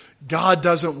God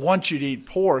doesn't want you to eat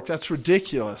pork. That's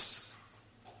ridiculous.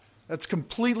 That's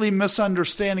completely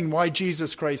misunderstanding why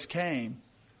Jesus Christ came.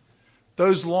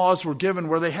 Those laws were given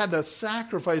where they had to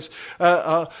sacrifice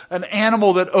an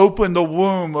animal that opened the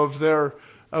womb of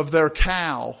their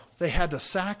cow. They had to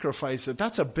sacrifice it.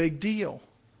 That's a big deal.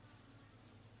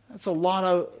 That's a lot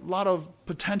of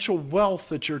potential wealth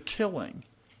that you're killing.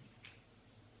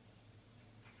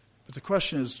 But the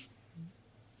question is,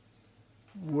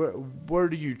 where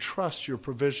do you trust your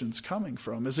provisions coming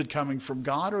from? Is it coming from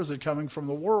God or is it coming from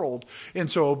the world? And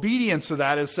so obedience to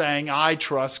that is saying, I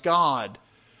trust God.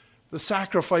 The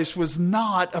sacrifice was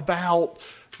not about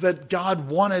that God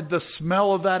wanted the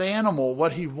smell of that animal.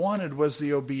 What he wanted was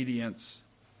the obedience.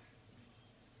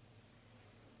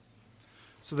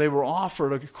 So they were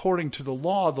offered according to the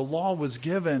law. The law was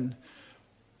given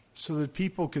so that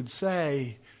people could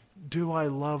say, do I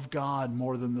love God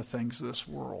more than the things of this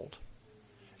world?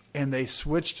 And they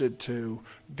switched it to,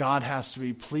 God has to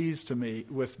be pleased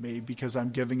with me because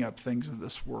I'm giving up things of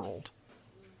this world.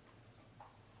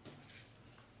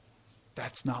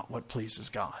 That's not what pleases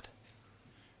God.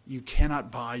 You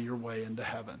cannot buy your way into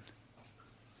heaven.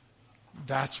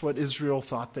 That's what Israel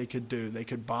thought they could do. They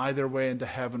could buy their way into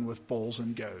heaven with bulls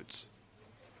and goats.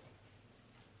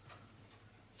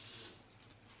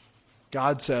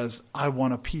 God says, I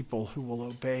want a people who will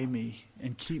obey me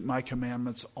and keep my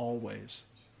commandments always.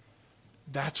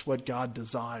 That's what God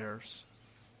desires.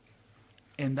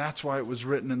 And that's why it was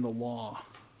written in the law.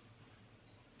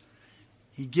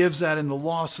 He gives that in the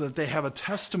law so that they have a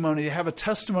testimony. They have a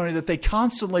testimony that they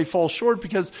constantly fall short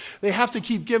because they have to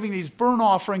keep giving these burnt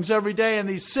offerings every day and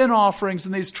these sin offerings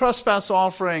and these trespass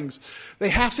offerings. They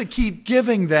have to keep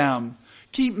giving them,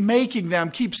 keep making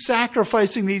them, keep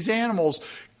sacrificing these animals.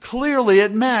 Clearly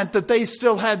it meant that they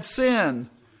still had sin.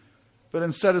 But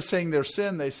instead of saying their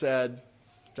sin, they said,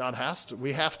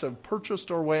 we have to purchase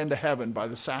our way into heaven by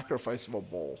the sacrifice of a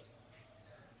bull.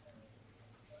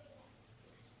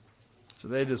 So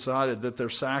they decided that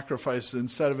their sacrifice,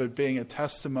 instead of it being a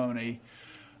testimony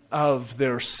of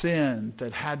their sin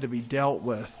that had to be dealt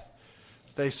with,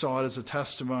 they saw it as a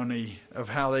testimony of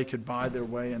how they could buy their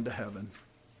way into heaven.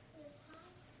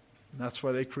 And that's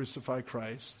why they crucified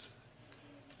Christ,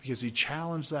 because he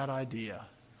challenged that idea.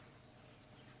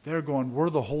 They're going, we're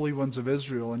the holy ones of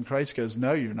Israel. And Christ goes,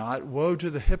 no, you're not. Woe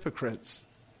to the hypocrites.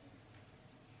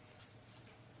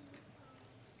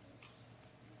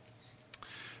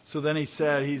 So then he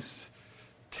said, he's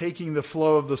taking the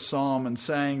flow of the psalm and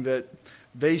saying that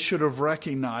they should have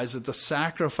recognized that the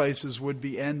sacrifices would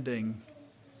be ending.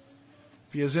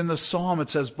 Because in the psalm it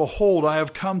says, behold, I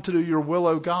have come to do your will,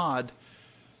 O God.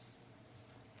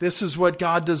 This is what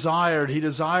God desired. He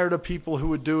desired a people who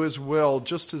would do his will,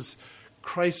 just as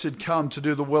Christ had come to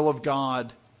do the will of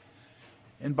God.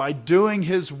 And by doing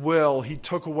his will, he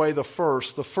took away the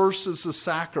first. The first is the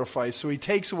sacrifice. So he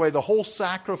takes away the whole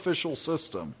sacrificial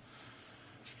system,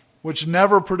 which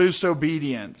never produced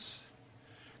obedience.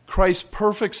 Christ's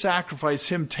perfect sacrifice,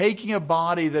 him taking a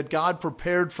body that God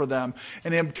prepared for them,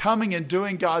 and him coming and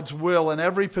doing God's will in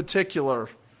every particular,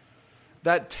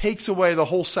 that takes away the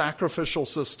whole sacrificial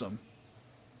system.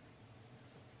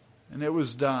 And it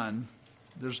was done.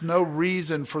 There's no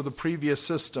reason for the previous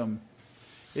system.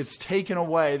 It's taken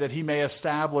away that he may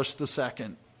establish the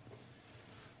second.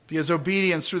 Because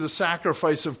obedience through the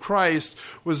sacrifice of Christ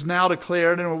was now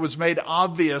declared, and it was made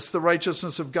obvious. The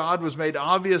righteousness of God was made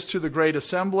obvious to the great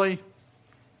assembly.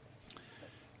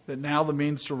 That now the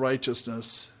means to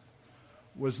righteousness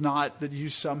was not that you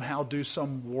somehow do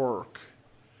some work,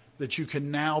 that you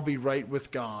can now be right with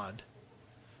God,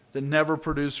 that never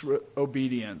produced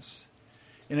obedience.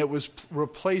 And it was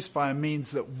replaced by a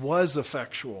means that was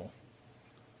effectual.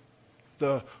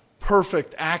 The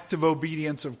perfect active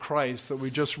obedience of Christ that we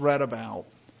just read about.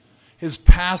 His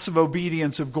passive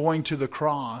obedience of going to the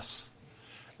cross.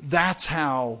 That's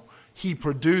how he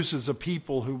produces a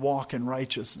people who walk in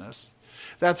righteousness.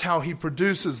 That's how he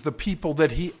produces the people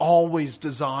that he always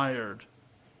desired.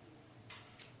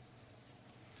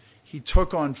 He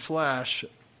took on flesh,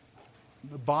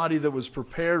 the body that was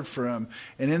prepared for him.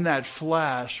 And in that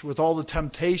flesh, with all the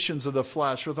temptations of the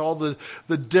flesh, with all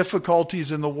the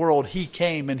difficulties in the world, he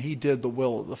came and he did the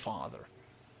will of the Father.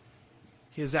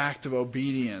 His act of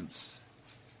obedience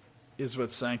is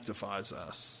what sanctifies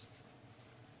us.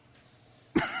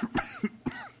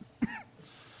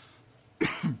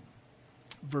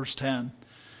 Verse 10.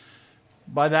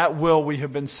 By that will we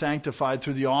have been sanctified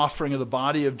through the offering of the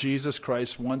body of Jesus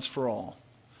Christ once for all.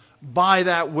 By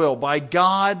that will, by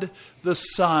God the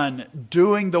Son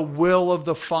doing the will of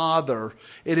the Father,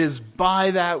 it is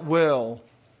by that will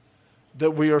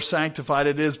that we are sanctified.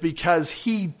 It is because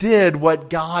he did what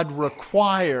God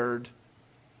required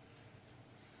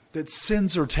that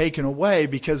sins are taken away,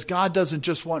 because God doesn't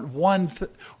just want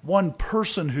one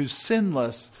person who's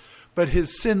sinless, but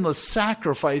his sinless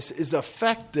sacrifice is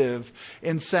effective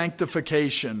in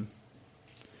sanctification.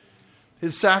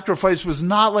 His sacrifice was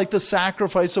not like the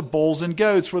sacrifice of bulls and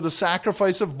goats, where the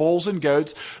sacrifice of bulls and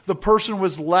goats, the person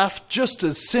was left just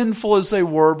as sinful as they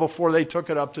were before they took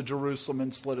it up to Jerusalem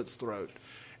and slit its throat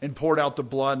and poured out the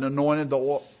blood and anointed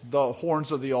the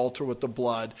horns of the altar with the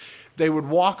blood. They would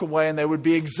walk away and they would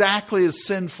be exactly as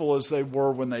sinful as they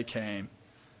were when they came.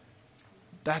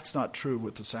 That's not true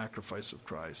with the sacrifice of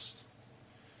Christ.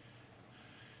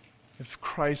 If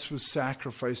Christ was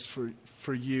sacrificed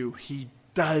for you, he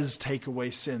does take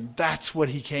away sin. That's what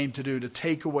he came to do, to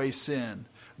take away sin.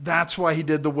 That's why he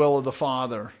did the will of the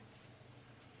Father.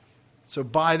 So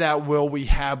by that will we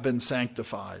have been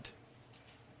sanctified.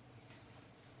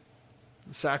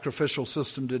 The sacrificial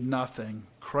system did nothing.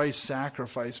 Christ's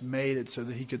sacrifice made it so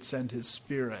that he could send his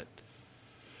Spirit.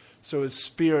 So his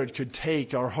Spirit could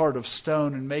take our heart of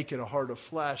stone and make it a heart of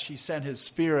flesh. He sent his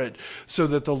Spirit so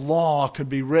that the law could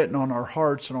be written on our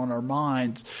hearts and on our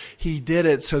minds. He did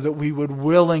it so that we would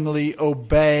willingly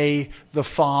obey the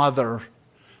Father.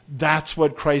 That's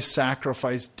what Christ's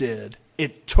sacrifice did.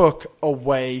 It took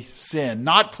away sin.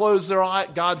 Not close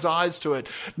God's eyes to it.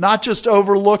 Not just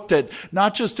overlooked it.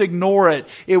 Not just ignore it.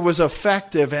 It was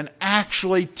effective in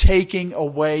actually taking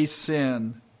away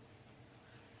sin.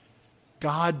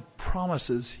 God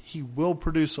promises he will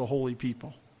produce a holy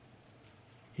people.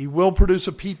 He will produce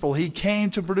a people. He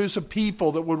came to produce a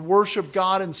people that would worship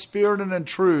God in spirit and in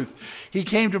truth. He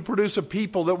came to produce a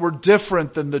people that were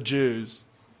different than the Jews,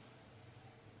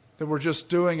 that were just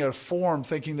doing a form,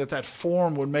 thinking that that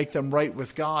form would make them right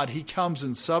with God. He comes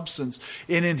in substance,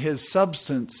 and in his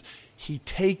substance, he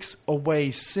takes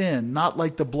away sin, not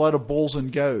like the blood of bulls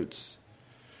and goats.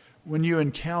 When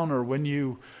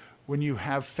you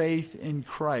have faith in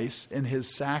Christ and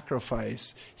his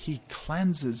sacrifice, he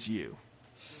cleanses you.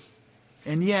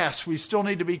 And yes, we still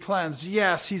need to be cleansed.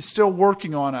 Yes, he's still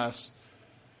working on us.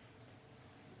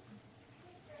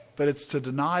 But it's to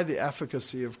deny the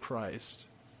efficacy of Christ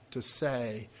to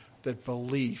say that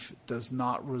belief does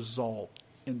not result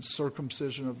in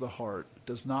circumcision of the heart,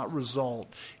 does not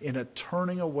result in a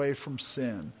turning away from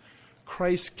sin.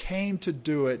 Christ came to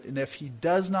do it, and if he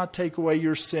does not take away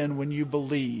your sin when you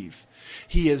believe,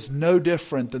 he is no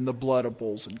different than the blood of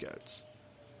bulls and goats.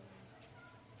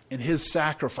 And his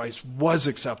sacrifice was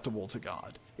acceptable to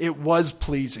God. It was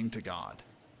pleasing to God.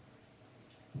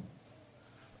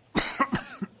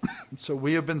 So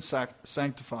we have been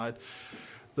sanctified.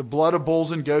 The blood of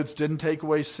bulls and goats didn't take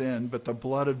away sin, but the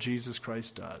blood of Jesus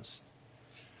Christ does.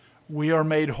 We are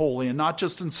made holy, and not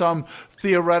just in some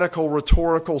theoretical,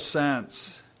 rhetorical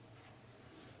sense,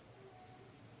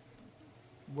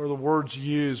 where the words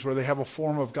used, where they have a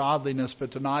form of godliness but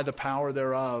deny the power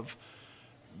thereof.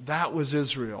 That was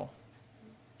Israel.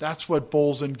 That's what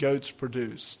bulls and goats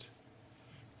produced.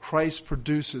 Christ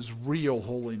produces real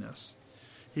holiness.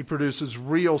 He produces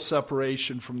real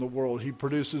separation from the world. He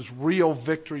produces real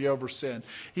victory over sin.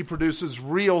 He produces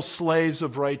real slaves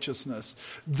of righteousness.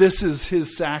 This is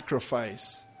his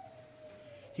sacrifice.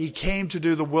 He came to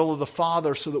do the will of the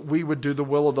Father so that we would do the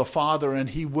will of the Father, and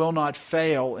he will not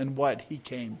fail in what he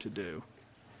came to do.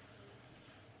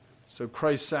 So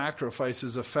Christ's sacrifice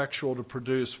is effectual to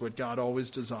produce what God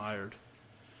always desired,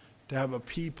 to have a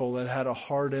people that had a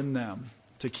heart in them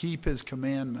to keep his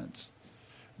commandments.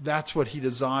 That's what he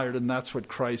desired, and that's what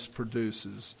Christ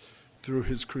produces through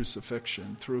his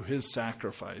crucifixion, through his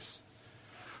sacrifice.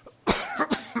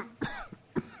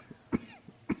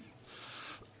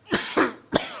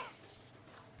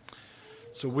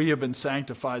 So we have been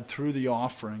sanctified through the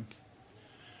offering.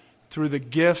 Through the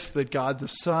gift that God the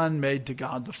Son made to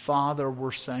God the Father,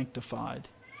 we're sanctified.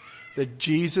 That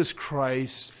Jesus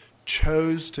Christ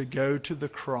chose to go to the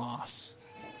cross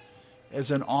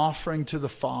as an offering to the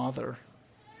Father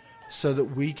so that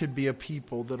we could be a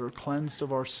people that are cleansed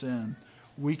of our sin.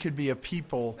 We could be a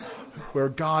people where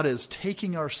God is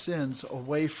taking our sins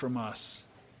away from us.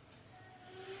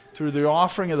 Through the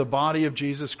offering of the body of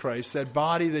Jesus Christ, that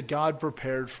body that God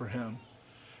prepared for him,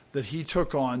 that he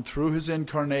took on through his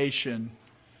incarnation,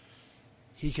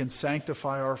 he can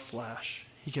sanctify our flesh.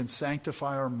 He can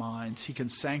sanctify our minds. He can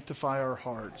sanctify our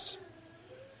hearts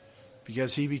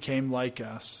because he became like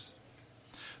us.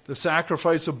 The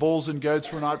sacrifice of bulls and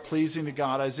goats were not pleasing to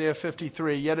God. Isaiah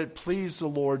 53, yet it pleased the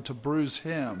Lord to bruise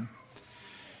him.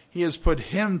 He has put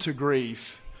him to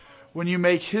grief. When you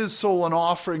make his soul an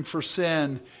offering for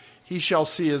sin, he shall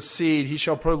see his seed. He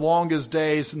shall prolong his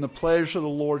days, and the pleasure of the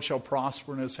Lord shall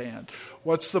prosper in his hand.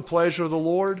 What's the pleasure of the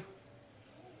Lord?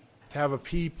 To have a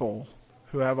people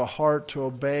who have a heart to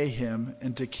obey him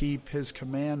and to keep his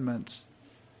commandments.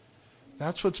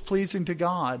 That's what's pleasing to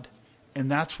God. And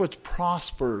that's what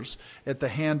prospers at the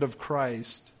hand of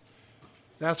Christ.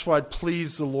 That's why it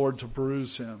pleased the Lord to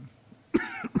bruise him.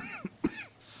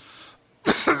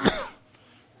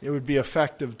 It would be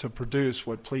effective to produce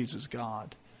what pleases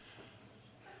God,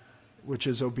 which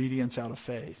is obedience out of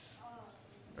faith.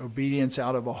 Obedience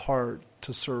out of a heart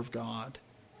to serve God.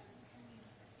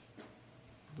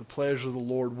 The pleasure of the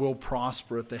Lord will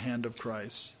prosper at the hand of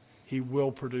Christ. He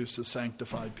will produce a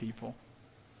sanctified people.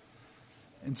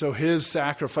 And so his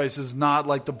sacrifice is not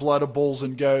like the blood of bulls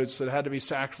and goats that had to be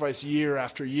sacrificed year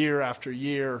after year after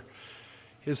year.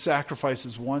 His sacrifice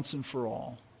is once and for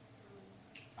all.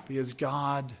 Because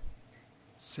God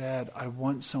said, I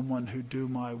want someone who do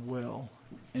my will.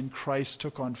 And Christ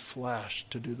took on flesh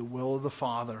to do the will of the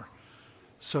Father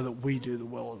so that we do the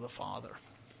will of the Father.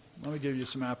 Let me give you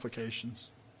some applications.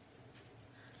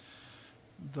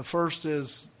 The first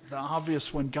is the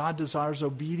obvious one. God desires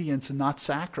obedience and not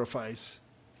sacrifice.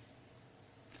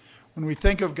 When we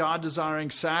think of God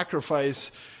desiring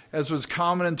sacrifice, as was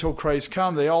common until Christ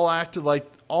come, they all acted like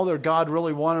all their God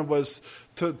really wanted was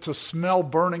to smell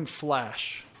burning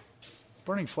flesh.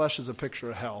 Burning flesh is a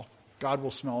picture of hell. God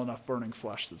will smell enough burning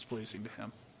flesh that's pleasing to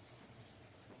him.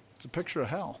 It's a picture of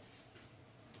hell.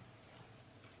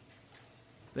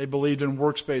 They believed in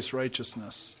works-based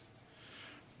righteousness.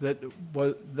 That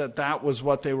was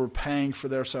what they were paying for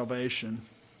their salvation.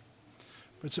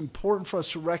 But it's important for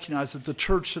us to recognize that the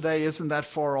church today isn't that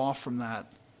far off from that.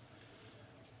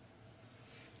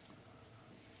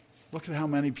 Look at how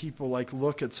many people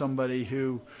look at somebody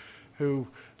who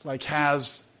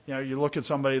has, you look at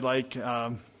somebody like,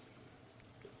 I'm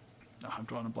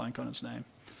drawing a blank on his name.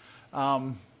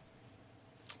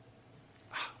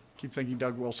 Keep thinking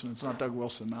Doug Wilson. It's not Doug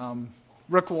Wilson.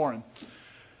 Rick Warren.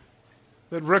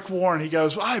 That Rick Warren, he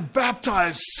goes, I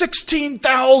baptize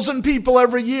 16,000 people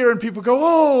every year. And people go,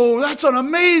 oh, that's an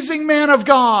amazing man of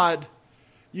God.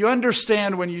 You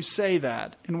understand when you say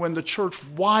that, and when the church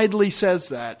widely says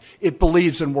that, it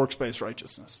believes in works-based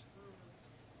righteousness.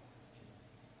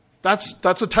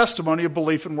 That's a testimony of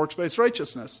belief in works-based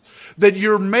righteousness. That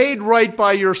you're made right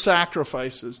by your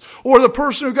sacrifices. Or the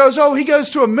person who goes, he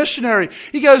goes to a missionary.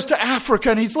 He goes to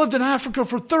Africa and he's lived in Africa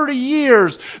for 30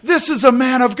 years. This is a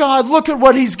man of God. Look at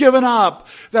what he's given up.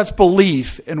 That's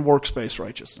belief in works-based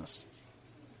righteousness.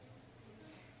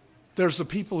 There's the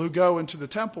people who go into the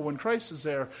temple when Christ is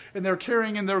there and they're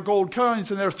carrying in their gold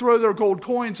coins and they throw their gold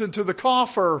coins into the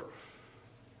coffer.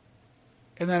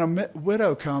 And then a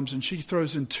widow comes and she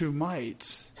throws in 2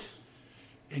 mites.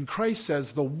 And Christ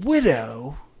says the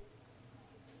widow,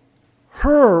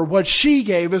 what she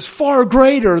gave is far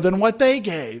greater than what they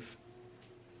gave.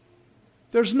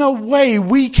 There's no way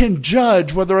we can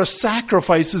judge whether a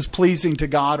sacrifice is pleasing to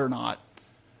God or not.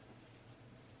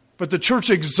 But the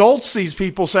church exalts these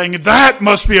people saying, that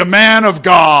must be a man of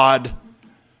God.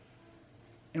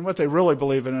 And what they really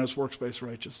believe in is works-based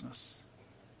righteousness.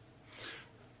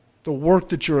 The work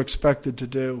that you're expected to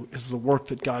do is the work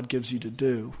that God gives you to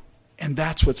do. And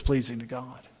that's what's pleasing to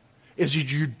God. Is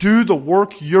you do the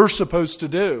work you're supposed to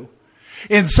do.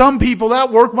 In some people,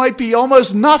 that work might be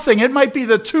almost nothing. It might be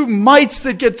the 2 mites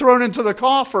that get thrown into the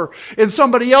coffer. And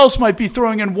somebody else might be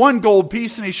throwing in 1 gold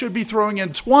piece and he should be throwing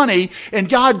in 20. And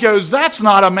God goes, that's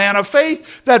not a man of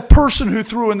faith. That person who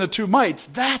threw in the 2 mites,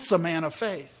 that's a man of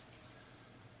faith.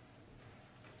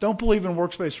 Don't believe in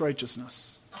works-based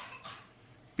righteousness.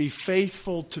 Be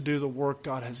faithful to do the work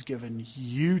God has given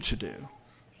you to do.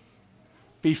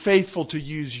 Be faithful to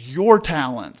use your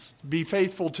talents. Be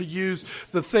faithful to use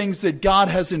the things that God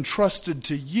has entrusted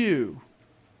to you.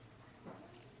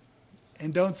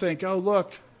 And don't think,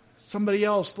 look, somebody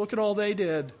else, look at all they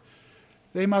did.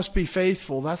 They must be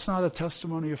faithful. That's not a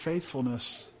testimony of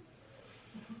faithfulness.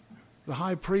 The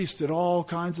high priest did all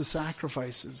kinds of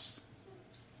sacrifices,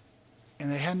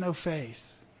 and they had no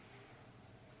faith.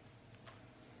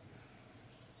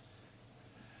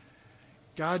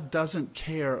 God doesn't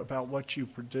care about what you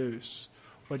produce.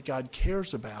 What God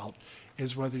cares about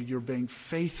is whether you're being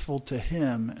faithful to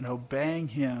Him and obeying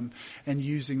Him and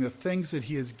using the things that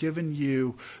He has given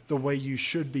you the way you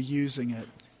should be using it.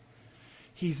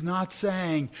 He's not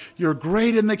saying you're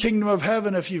great in the kingdom of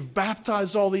heaven if you've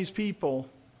baptized all these people.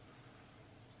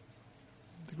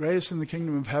 The greatest in the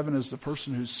kingdom of heaven is the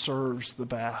person who serves the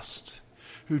best,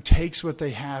 who takes what they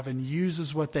have and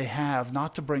uses what they have,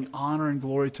 not to bring honor and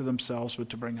glory to themselves, but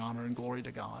to bring honor and glory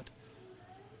to God.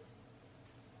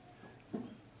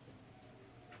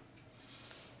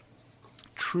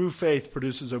 True faith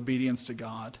produces obedience to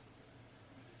God.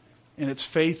 And it's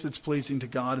faith that's pleasing to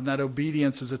God, and that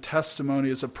obedience is a testimony,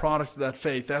 is a product of that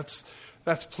faith.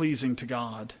 That's pleasing to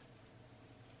God.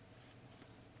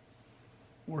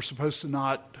 We're supposed to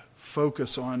not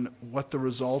focus on what the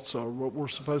results are. What we're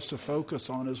supposed to focus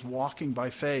on is walking by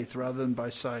faith rather than by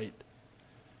sight.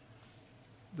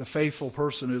 The faithful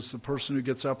person is the person who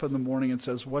gets up in the morning and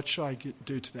says, what should I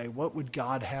do today? What would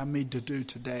God have me to do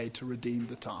today to redeem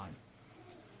the time?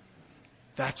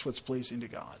 That's what's pleasing to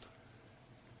God.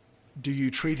 Do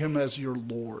you treat Him as your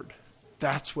Lord?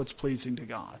 That's what's pleasing to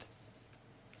God.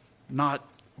 Not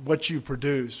what you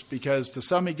produce, because to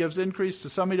some He gives increase, to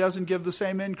some He doesn't give the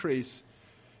same increase.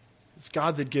 It's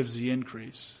God that gives the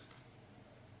increase.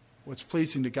 What's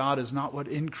pleasing to God is not what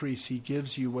increase He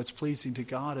gives you. What's pleasing to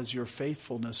God is your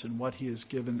faithfulness in what He has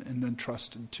given and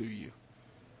entrusted to you.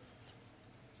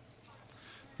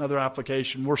 Another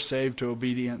application, we're saved to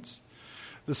obedience.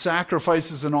 The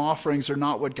sacrifices and offerings are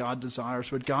not what God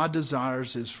desires. What God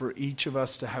desires is for each of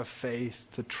us to have faith,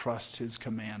 to trust His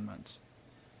commandments.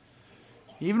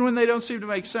 Even when they don't seem to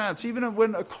make sense, even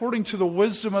when according to the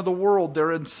wisdom of the world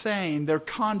they're insane, they're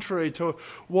contrary to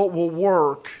what will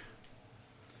work.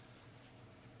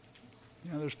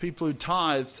 There's people who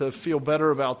tithe to feel better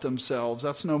about themselves.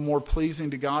 That's no more pleasing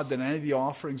to God than any of the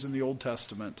offerings in the Old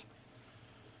Testament,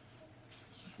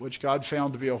 which God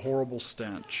found to be a horrible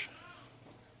stench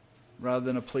rather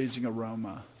than a pleasing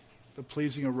aroma. The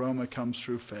pleasing aroma comes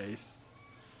through faith.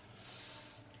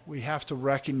 We have to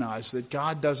recognize that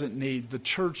the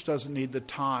church doesn't need the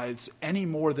tithes any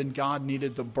more than God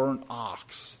needed the burnt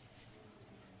ox.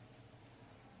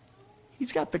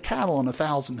 He's got the cattle on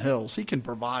 1,000 hills. He can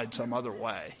provide some other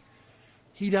way.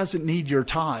 He doesn't need your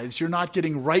tithes. You're not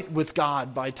getting right with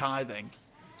God by tithing.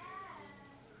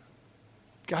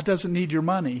 God doesn't need your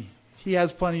money. He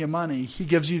has plenty of money. He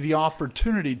gives you the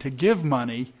opportunity to give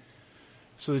money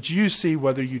so that you see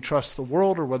whether you trust the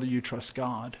world or whether you trust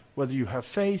God, whether you have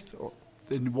faith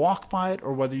and walk by it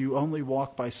or whether you only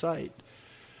walk by sight.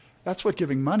 That's what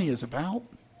giving money is about.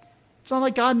 It's not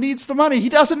like God needs the money. He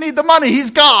doesn't need the money. He's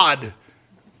God.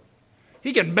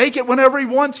 He can make it whenever He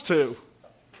wants to.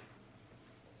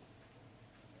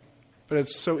 But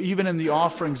it's so even in the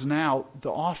offerings now,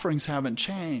 the offerings haven't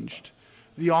changed.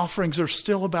 The offerings are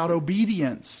still about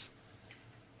obedience.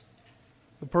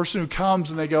 The person who comes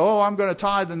and they go, I'm going to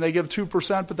tithe, and they give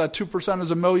 2%, but that 2%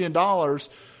 is $1 million.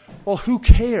 Well, who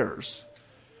cares?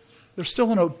 They're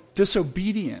still in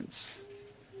disobedience.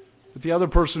 But the other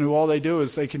person who all they do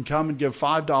is they can come and give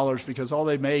 $5 because all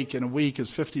they make in a week is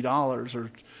 $50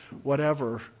 or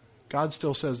whatever. God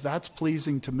still says, that's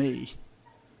pleasing to me.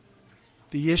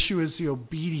 The issue is the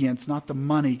obedience, not the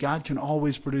money. God can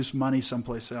always produce money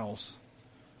someplace else.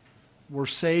 We're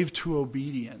saved to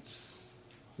obedience.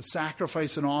 The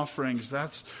sacrifice and offerings,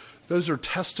 those are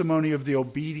testimony of the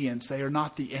obedience. They are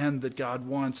not the end that God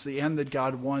wants. The end that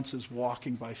God wants is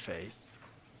walking by faith.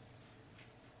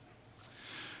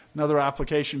 Another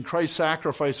application, Christ's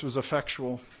sacrifice was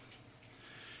effectual.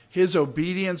 His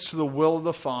obedience to the will of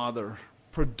the Father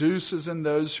produces in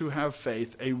those who have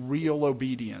faith a real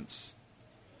obedience.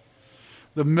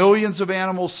 The millions of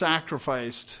animals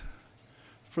sacrificed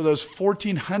for those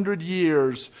 1,400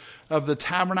 years of the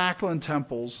tabernacle and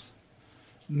temples,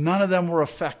 none of them were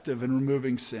effective in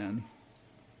removing sin.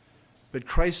 But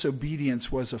Christ's obedience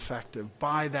was effective.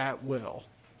 By that will,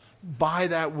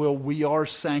 we are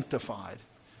sanctified.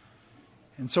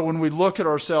 And so when we look at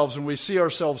ourselves and we see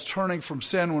ourselves turning from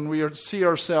sin, when we see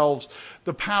ourselves,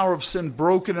 the power of sin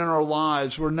broken in our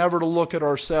lives, we're never to look at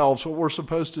ourselves. What we're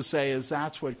supposed to say is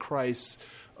that's what Christ's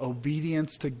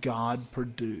obedience to God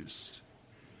produced.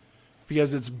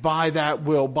 Because it's by that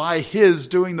will, by His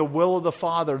doing the will of the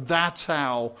Father, that's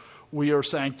how we are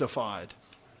sanctified.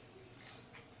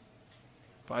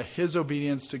 By His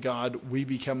obedience to God, we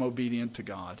become obedient to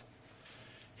God.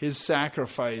 His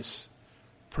sacrifice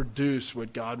produced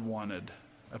what God wanted.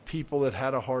 a people that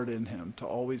had a heart in him to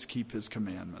always keep his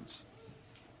commandments.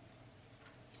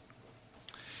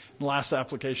 The last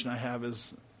application I have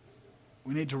is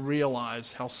we need to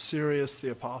realize how serious the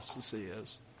apostasy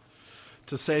is.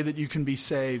 To say that you can be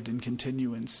saved and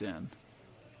continue in sin.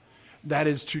 That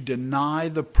is to deny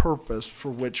the purpose for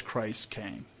which Christ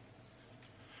came.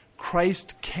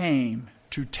 Christ came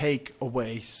to take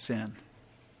away sin.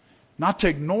 Not to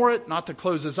ignore it, not to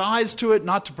close his eyes to it,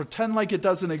 not to pretend like it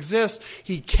doesn't exist.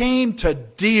 He came to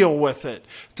deal with it,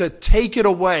 to take it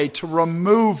away, to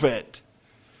remove it.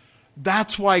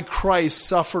 That's why Christ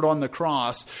suffered on the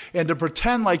cross. And to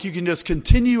pretend like you can just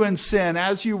continue in sin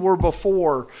as you were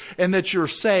before and that you're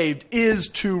saved is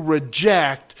to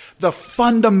reject the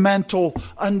fundamental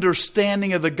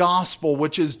understanding of the gospel,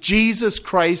 which is Jesus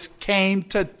Christ came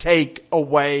to take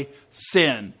away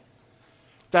sin.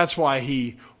 That's why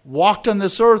he walked on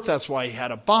this earth. That's why he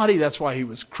had a body. That's why he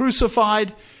was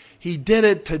crucified. He did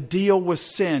it to deal with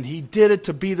sin. He did it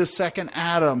to be the second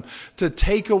Adam, to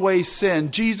take away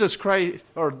sin. Jesus Christ,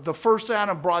 or the first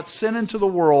Adam, brought sin into the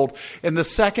world, and the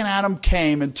second Adam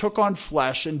came and took on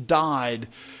flesh and died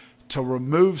to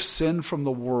remove sin from the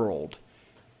world.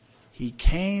 He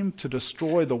came to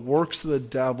destroy the works of the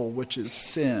devil, which is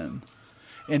sin.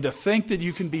 And to think that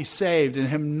you can be saved and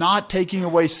him not taking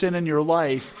away sin in your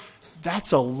life,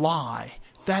 that's a lie.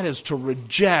 That is to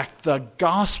reject the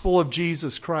gospel of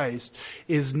Jesus Christ.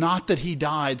 Is not that he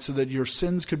died so that your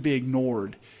sins could be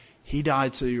ignored. He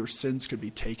died so your sins could be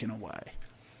taken away.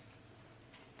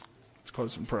 Let's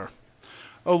close in prayer.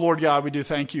 Oh Lord God, we do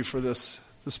thank you for this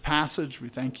passage. We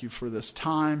thank you for this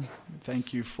time. We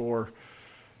thank you for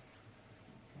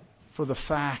the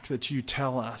fact that you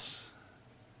tell us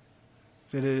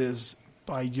that it is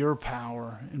by your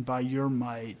power and by your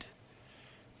might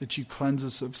that you cleanse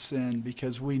us of sin,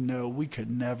 because we know we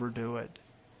could never do it.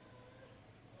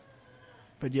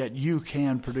 But yet you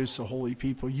can produce a holy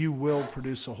people. You will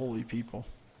produce a holy people.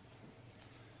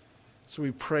 So we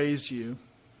praise you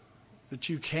that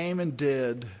you came and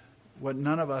did what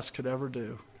none of us could ever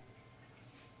do.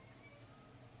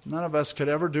 None of us could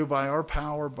ever do by our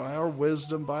power, by our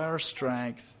wisdom, by our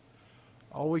strength.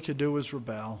 All we could do was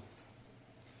rebel.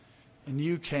 And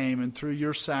you came, and through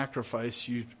your sacrifice,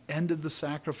 you ended the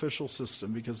sacrificial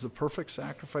system, because the perfect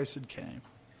sacrifice had came.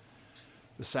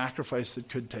 The sacrifice that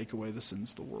could take away the sins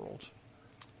of the world.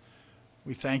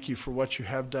 We thank you for what you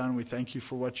have done. We thank you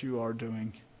for what you are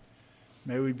doing.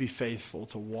 May we be faithful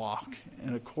to walk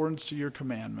in accordance to your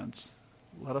commandments.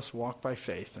 Let us walk by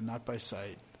faith and not by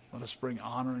sight. Let us bring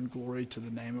honor and glory to the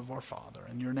name of our Father.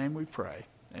 In your name we pray.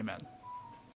 Amen.